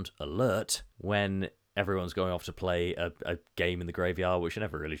inbound alert when everyone's going off to play a game in the graveyard, which I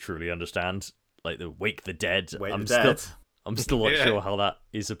never really truly understand. Like the Wake the Dead. I'm still not Yeah. sure how that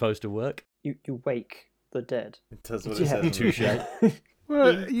is supposed to work. You wake the dead. It does what Yeah. it says. on the Touche. tin.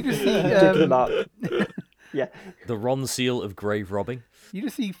 Well, you just see Dig them up. Yeah. The Ron Seal of grave robbing. you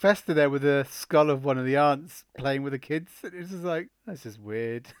just see Fester there with the skull of one of the aunts playing with the kids. And it's just like, that's just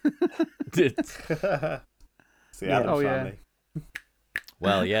weird. It's the Yeah. Addams Oh, yeah. family.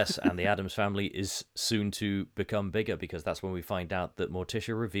 Well, yes, and the Addams family is soon to become bigger, because that's when we find out that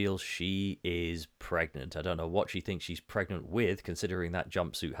Morticia reveals she is pregnant. I don't know what she thinks she's pregnant with, considering that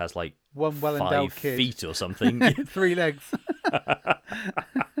jumpsuit has like One well-endowed 5 kid. feet or something. 3 legs.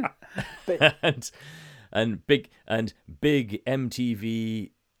 and big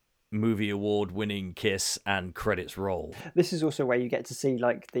MTV movie award winning kiss and credits roll. This is also where you get to see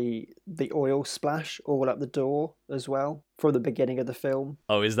like the oil splash all up the door as well from the beginning of the film.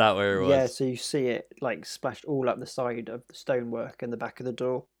 Oh, is that where it was? Yeah, so you see it like splashed all up the side of the stonework and the back of the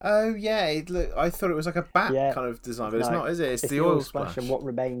door. Oh, yeah. I thought it was like a bat Yeah. kind of design, but it's No, not, is it? It's It's the oil splash. and what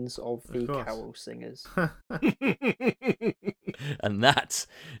remains of the course. carol singers. And that,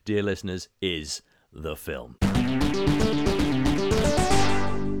 dear listeners, is the film.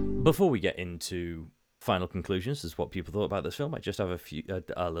 Before we get into final conclusions as what people thought about this film, I just have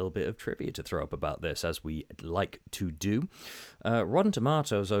a little bit of trivia to throw up about this, as we like to do. Rotten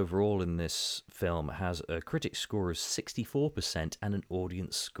Tomatoes overall in this film has a critic score of 64% and an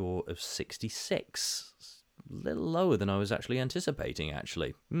audience score of 66. A little lower than I was actually anticipating,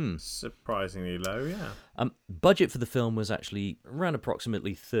 actually. Surprisingly low, yeah. Budget for the film was actually around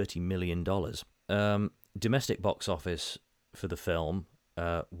approximately $30 million. Domestic box office for the film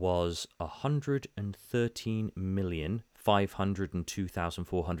was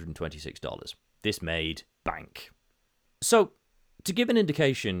 $113,502,426. This made bank. So, to give an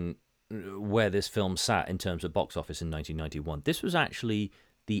indication where this film sat in terms of box office in 1991, this was actually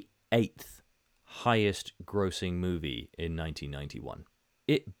the 8th highest grossing movie in 1991.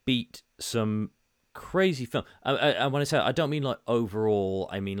 It beat some crazy film. And when I say I don't mean like overall,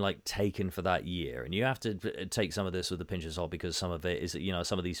 I mean like taken for that year. And you have to take some of this with a pinch of salt, because some of it is, you know,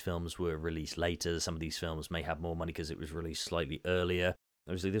 some of these films were released later. Some of these films may have more money because it was released slightly earlier.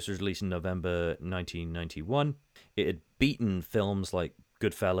 Obviously, this was released in November 1991. It had beaten films like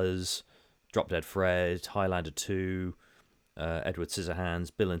Goodfellas, Drop Dead Fred, Highlander 2, Edward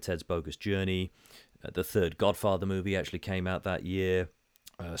Scissorhands, Bill and Ted's Bogus Journey. The third Godfather movie actually came out that year.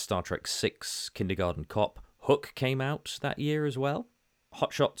 Star Trek VI, Kindergarten Cop. Hook came out that year as well.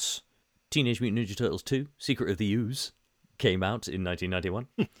 Hot Shots, Teenage Mutant Ninja Turtles 2, Secret of the Ooze came out in 1991.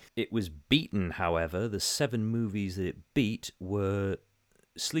 It was beaten, however. The 7 movies that it beat were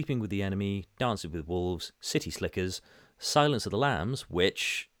Sleeping with the Enemy, Dancing with Wolves, City Slickers, Silence of the Lambs,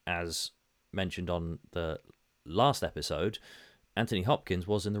 which, as mentioned on the last episode, Anthony Hopkins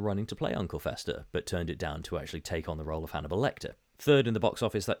was in the running to play Uncle Fester, but turned it down to actually take on the role of Hannibal Lecter. Third in the box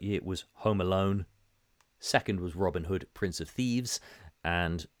office that year was Home Alone. Second was Robin Hood, Prince of Thieves.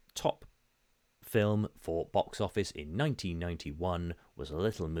 And top film for box office in 1991 was a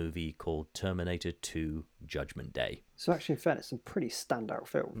little movie called Terminator 2 Judgment Day. So actually, in fairness, some pretty standout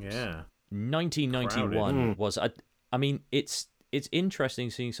films. Yeah. 1991 was... I mean, it's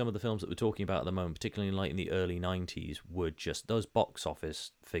interesting seeing some of the films that we're talking about at the moment, particularly like in the early 90s, were just... Those box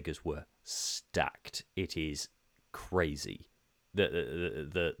office figures were stacked. It is crazy.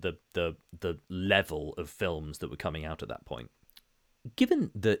 The level of films that were coming out at that point. Given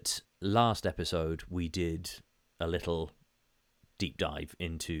that last episode we did a little deep dive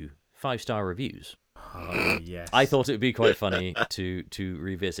into 5-star reviews, Oh, yes. I thought it would be quite funny to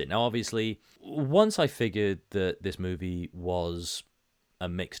revisit. Now, obviously, once I figured that this movie was a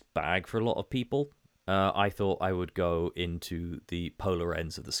mixed bag for a lot of people, I thought I would go into the polar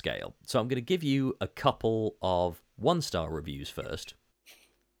ends of the scale. So I'm going to give you a couple of 1-star reviews first.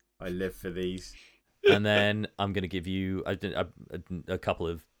 I live for these. And then I'm going to give you a couple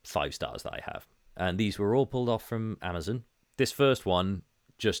of 5 stars that I have. And these were all pulled off from Amazon. This first one,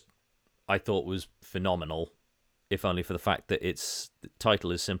 just I thought was phenomenal, if only for the fact that the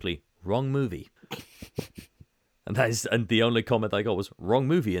title is simply Wrong Movie. And the only comment I got was wrong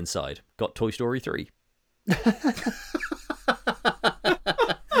movie inside. Got Toy Story 3.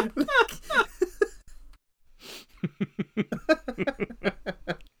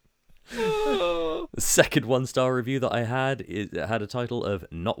 The second 1-star review that I had, it had a title of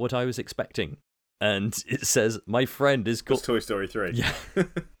Not What I Was Expecting. And it says, my friend is called... It's Toy Story 3. Yeah.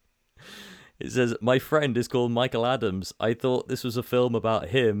 It says, my friend is called Michael Addams. I thought this was a film about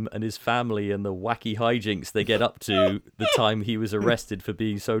him and his family and the wacky hijinks they get up to the time he was arrested for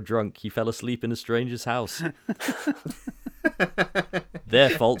being so drunk he fell asleep in a stranger's house. Their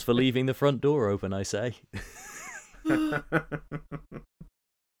fault for leaving the front door open, I say.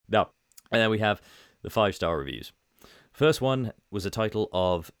 Now, and then we have the 5-star reviews. First one was a title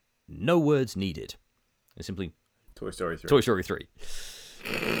of No Words Needed. It's simply Toy Story 3. Toy Story 3.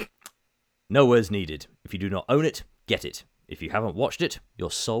 No words needed. If you do not own it, get it. If you haven't watched it, your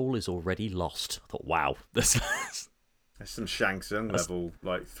soul is already lost. I thought, wow. There's some Shang Tsung level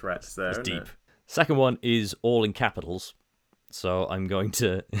threats there, isn't deep. it? Second one is all in capitals. So I'm going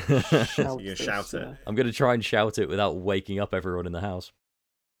to... You're going to shout it. I'm going to try and shout it without waking up everyone in the house.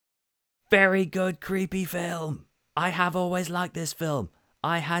 Very good creepy film. I have always liked this film.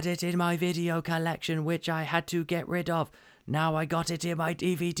 I had it in my video collection, which I had to get rid of. Now I got it in my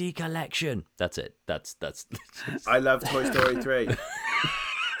DVD collection. That's it. That's. I love Toy Story 3.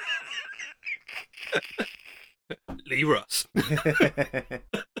 Lee Russ.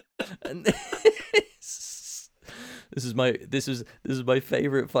 And this is my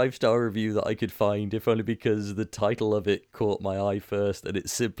favorite 5-star review that I could find, if only because the title of it caught my eye first, and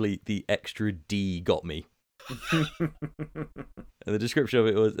it's simply the extra D got me. And the description of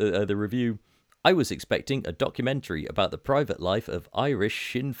it was the review. I was expecting a documentary about the private life of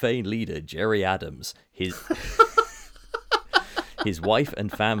Irish Sinn Féin leader Gerry Addams, his wife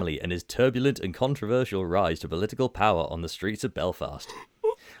and family, and his turbulent and controversial rise to political power on the streets of Belfast.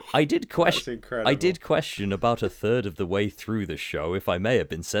 I did question about a third of the way through the show if I may have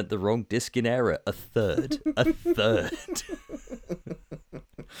been sent the wrong disc in error. A third.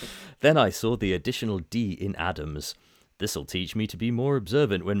 Then I saw the additional D in Addams. This'll teach me to be more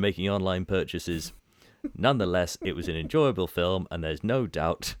observant when making online purchases. Nonetheless, it was an enjoyable film, and there's no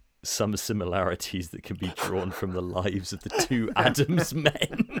doubt some similarities that can be drawn from the lives of the two Addams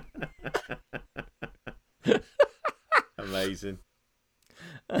men. Amazing.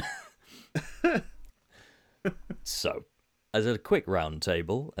 So, as a quick round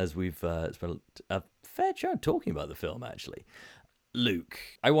table, as we've spent a fair chunk talking about the film, actually. Luke,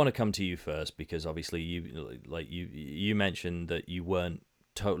 I want to come to you first because obviously you mentioned that you weren't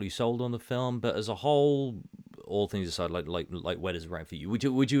totally sold on the film, but as a whole, all things aside, like where does it rank for you?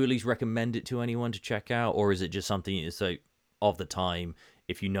 Would you at least recommend it to anyone to check out, or is it just something you say of the time?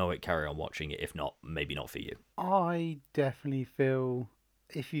 If you know it, carry on watching it. If not, maybe not for you. I definitely feel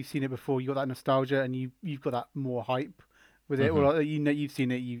if you've seen it before, you got that nostalgia and you've got that more hype with it. Mm-hmm. Or you've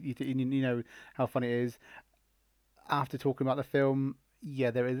seen it, you know how funny it is. After talking about the film, yeah,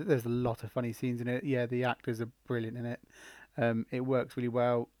 there's a lot of funny scenes in it. Yeah, the actors are brilliant in it. It works really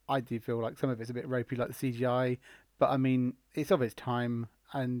well. I do feel like some of it's a bit ropey, like the CGI, but I mean, it's of its time,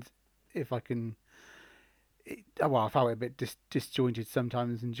 and if I can, I found it a bit disjointed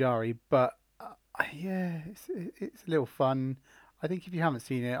sometimes and jarry, but yeah, it's a little fun. I think if you haven't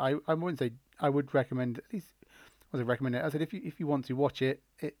seen it, I wouldn't say I would recommend. At least I would recommend it. I said if you want to watch it,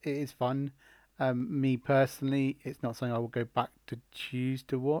 it is fun. Me personally, it's not something I will go back to choose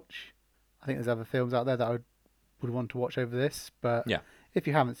to watch. I think there's other films out there that I would want to watch over this, but yeah, if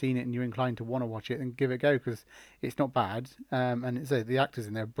you haven't seen it and you're inclined to want to watch it, then give it a go because it's not bad. And the actors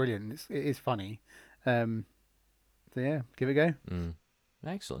in there are brilliant. It is funny. So yeah, give it a go.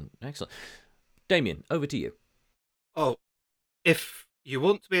 Excellent. Damien, over to you. Oh, if you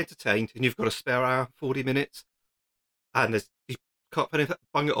want to be entertained and you've got a spare hour, 40 minutes, and you can't find anything,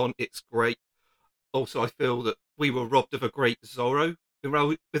 bung it on, it's great. Also, I feel that we were robbed of a great Zorro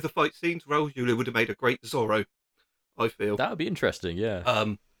with the fight scenes. Raoul Julia would have made a great Zorro, I feel. That would be interesting, yeah.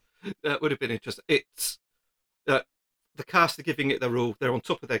 That would have been interesting. It's the cast are giving it their all. They're on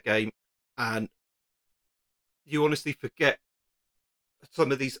top of their game, and you honestly forget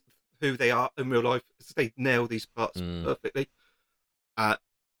some of these who they are in real life. They nail these parts perfectly.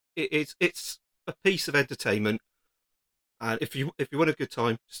 It's a piece of entertainment, and if you want a good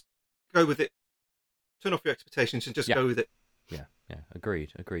time, just go with it. Turn off your expectations and just go with it. Yeah,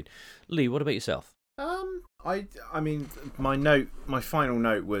 agreed. Lee, what about yourself? I mean, my final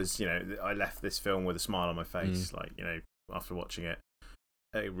note was, I left this film with a smile on my face, after watching it.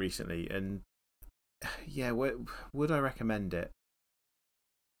 recently, and yeah, would I recommend it?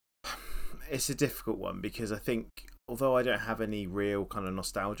 It's a difficult one because I think, although I don't have any real kind of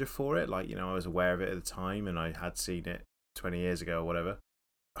nostalgia for it, like, I was aware of it at the time and I had seen it 20 years ago or whatever.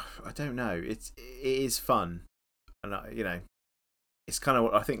 I don't know. It is fun, and it's kind of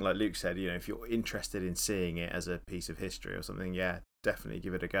what I think, like Luke said. If you're interested in seeing it as a piece of history or something, yeah, definitely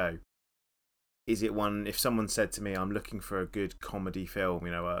give it a go. Is it one? If someone said to me, "I'm looking for a good comedy film,"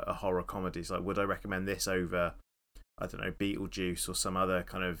 a horror comedy, it's like, would I recommend this over, I don't know, Beetlejuice or some other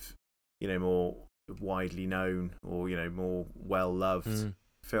kind of, more widely known or more well loved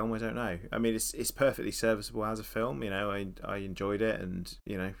film? I don't know. I mean, it's perfectly serviceable as a film. I enjoyed it, and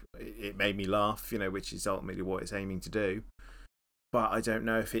it made me laugh. Which is ultimately what it's aiming to do. But I don't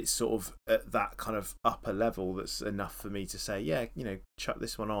know if it's sort of at that kind of upper level that's enough for me to say, yeah, chuck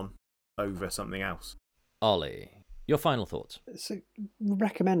this one on over something else. Ollie, your final thoughts? So,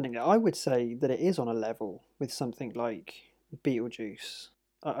 recommending it, I would say that it is on a level with something like Beetlejuice.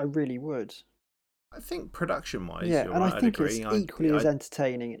 I really would. I think production-wise, yeah, you're and right, I think I'd agree. it's equally as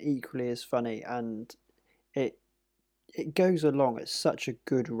entertaining and equally as funny, and it goes along at such a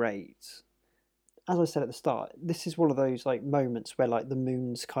good rate. As I said at the start, this is one of those like moments where like the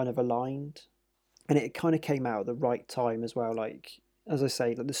moons kind of aligned, and it kind of came out at the right time as well. Like, as I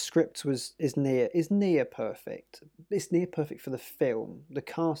say, like the script is near perfect. It's near perfect for the film. The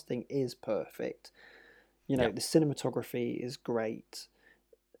casting is perfect. The cinematography is great.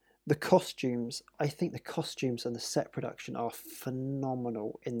 The costumes, I think the costumes and the set production are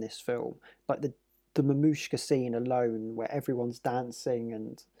phenomenal in this film. Like the Mamushka scene alone, where everyone's dancing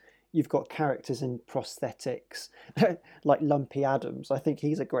and you've got characters in prosthetics, like Lumpy Addams. I think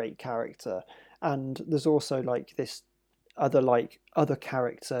he's a great character. And there's also like this other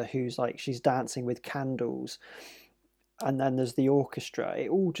character who's like, she's dancing with candles. And then there's the orchestra. It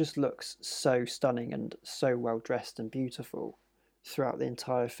all just looks so stunning and so well dressed and beautiful throughout the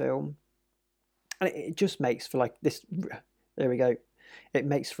entire film. And it just makes for like this, there we go. It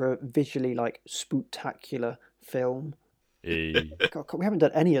makes for a visually like spooktacular film. Hey. God, we haven't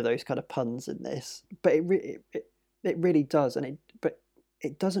done any of those kind of puns in this, but it really does, but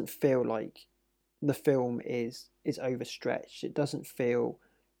it doesn't feel like the film is overstretched. It doesn't feel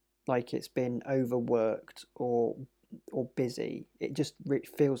like it's been overworked or busy. It just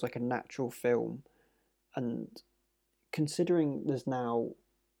feels like a natural film. And considering there's now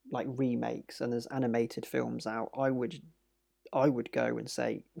like remakes and there's animated films out, I would go and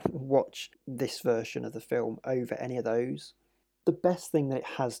say watch this version of the film over any of those. The best thing that it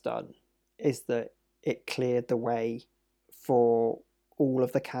has done is that it cleared the way for all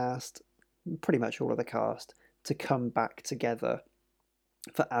of the cast, pretty much all of the cast, to come back together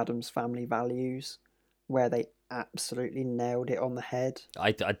for Addams Family Values, where they absolutely nailed it on the head.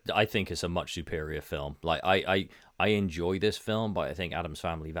 I think it's a much superior film. Like I enjoy this film, but I think Addams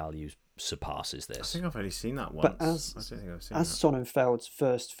Family Values surpasses this. I think I've only seen that once. But as that. Sonnenfeld's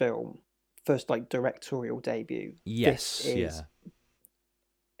first like directorial debut, yes, this is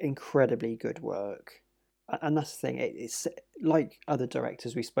incredibly good work. And that's the thing, it's like other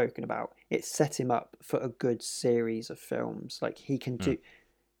directors we've spoken about, it set him up for a good series of films. Like he can do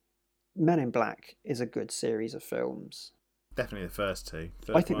Men in Black is a good series of films. Definitely the first two.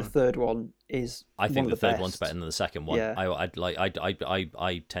 I think the third one is I think the third one's best. better than the second one. Yeah.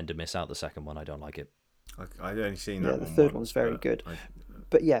 I tend to miss out the second one. I don't like it. I've only seen that one. Yeah, the third once, one's very but good.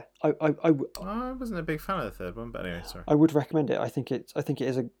 But yeah, I wasn't a big fan of the third one, but anyway, sorry. I would recommend it. I think it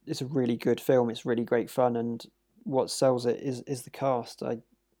is a really good film. It's really great fun, and what sells it is the cast.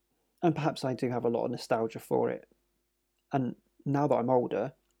 And perhaps I do have a lot of nostalgia for it. And now that I'm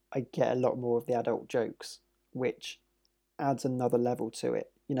older, I get a lot more of the adult jokes, which adds another level to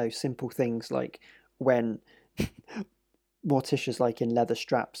it. Simple things like when Morticia's like in leather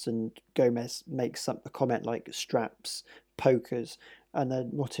straps and Gomez makes a comment like straps, pokers, and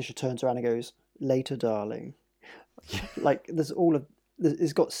then Morticia turns around and goes, "Later, darling." Like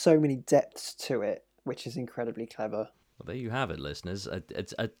it's got so many depths to it, which is incredibly clever. Well, there you have it, listeners.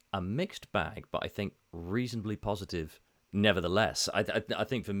 It's a mixed bag, but I think reasonably positive. Nevertheless, I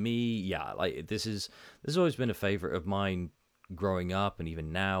think for me, yeah, like this has always been a favorite of mine growing up, and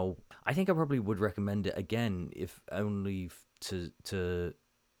even now, I think I probably would recommend it again, if only to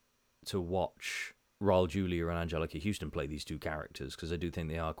watch Raul Julia and Angelica Houston play these two characters, because I do think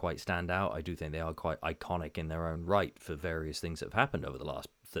they are quite standout. I do think they are quite iconic in their own right for various things that have happened over the last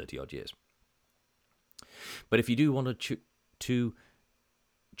 30 odd years. But if you do want to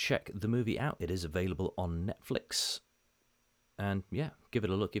check the movie out, it is available on Netflix. And yeah, give it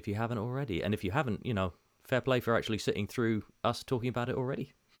a look if you haven't already. And if you haven't, fair play for actually sitting through us talking about it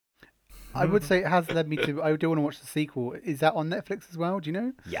already. I would say it has led me to. I do want to watch the sequel. Is that on Netflix as well? Do you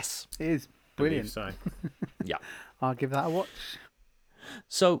know? Yes. It is brilliant. So. Yeah. I'll give that a watch.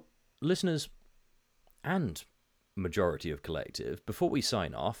 So, listeners and majority of Collective, before we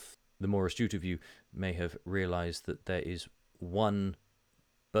sign off, the more astute of you may have realised that there is one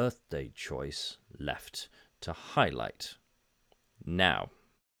birthday choice left to highlight. Now,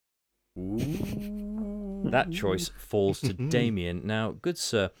 that choice falls to Damien. Now, good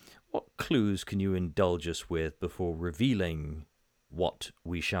sir, what clues can you indulge us with before revealing what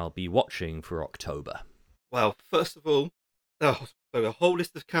we shall be watching for October? Well, first of all, there were a whole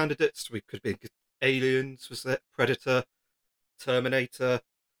list of candidates. We could be Aliens, was it? Predator, Terminator.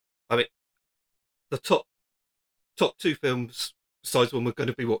 I mean, the top two films, besides one we're going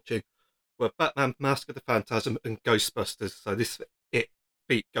to be watching, were Batman: Mask of the Phantasm and Ghostbusters. So it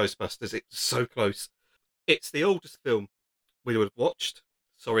beat Ghostbusters. It's so close. It's the oldest film we would have watched.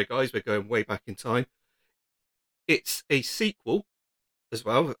 Sorry, guys, we're going way back in time. It's a sequel as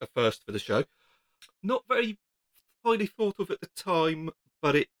well, a first for the show. Not very highly thought of at the time,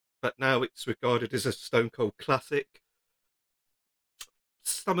 but now it's regarded as a stone cold classic.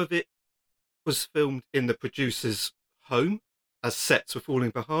 Some of it was filmed in the producer's home as sets were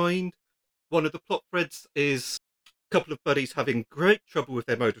falling behind. One of the plot threads is a couple of buddies having great trouble with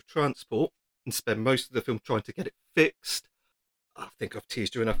their mode of transport and spend most of the film trying to get it fixed. I think I've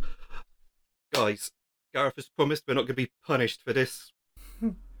teased you enough. Guys, Gareth has promised we're not going to be punished for this.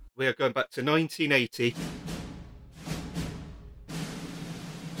 We are going back to 1980.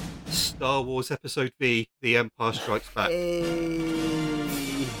 Star Wars Episode V, The Empire Strikes Back.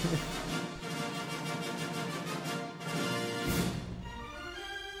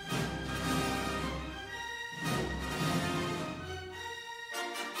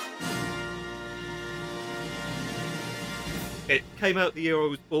 It came out the year I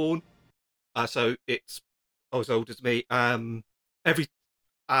was born, so I was old as me. And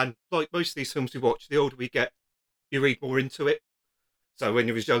like most of these films we watch, the older we get, you read more into it. So when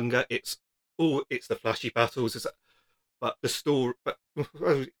you was younger, it's the flashy battles, but the story,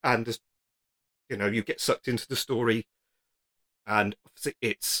 and you get sucked into the story, and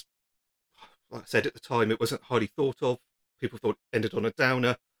it's, like I said at the time, it wasn't highly thought of. People thought it ended on a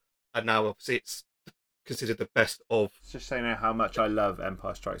downer, and now obviously it's considered the best of. It's just so you know how much I love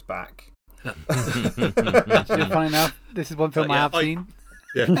Empire Strikes Back. Actually, funny enough, this is one film I have seen.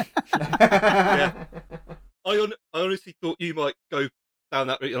 Yeah. Yeah. I honestly thought you might go down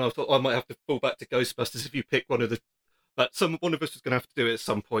that route, and I thought I might have to fall back to Ghostbusters if you pick one of the. But one of us was going to have to do it at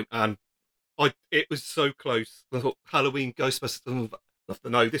some point, and it was so close. I thought Halloween, Ghostbusters.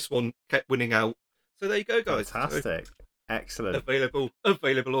 No, this one kept winning out. So there you go, guys. Fantastic. Excellent. Available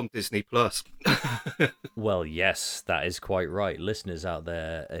on Disney Plus. Well, yes, that is quite right. Listeners out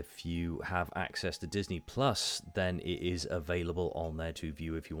there, if you have access to Disney Plus, then it is available on there to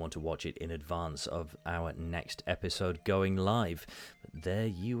view if you want to watch it in advance of our next episode going live. But there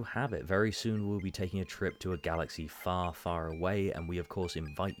you have it. Very soon we'll be taking a trip to a galaxy far, far away, and we of course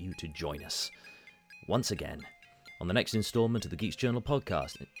invite you to join us. Once again, on the next installment of the Geeks Journal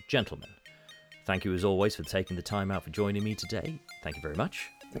podcast. Gentlemen, thank you as always for taking the time out for joining me today. Thank you very much.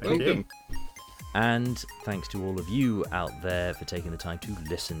 Thank you. And thanks to all of you out there for taking the time to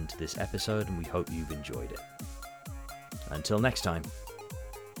listen to this episode, and we hope you've enjoyed it. Until next time,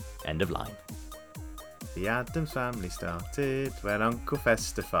 end of line. The Addams family started when Uncle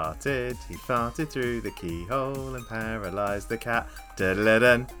Fester farted. He farted through the keyhole and paralysed the cat.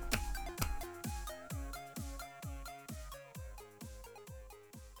 Da-da-da-dun.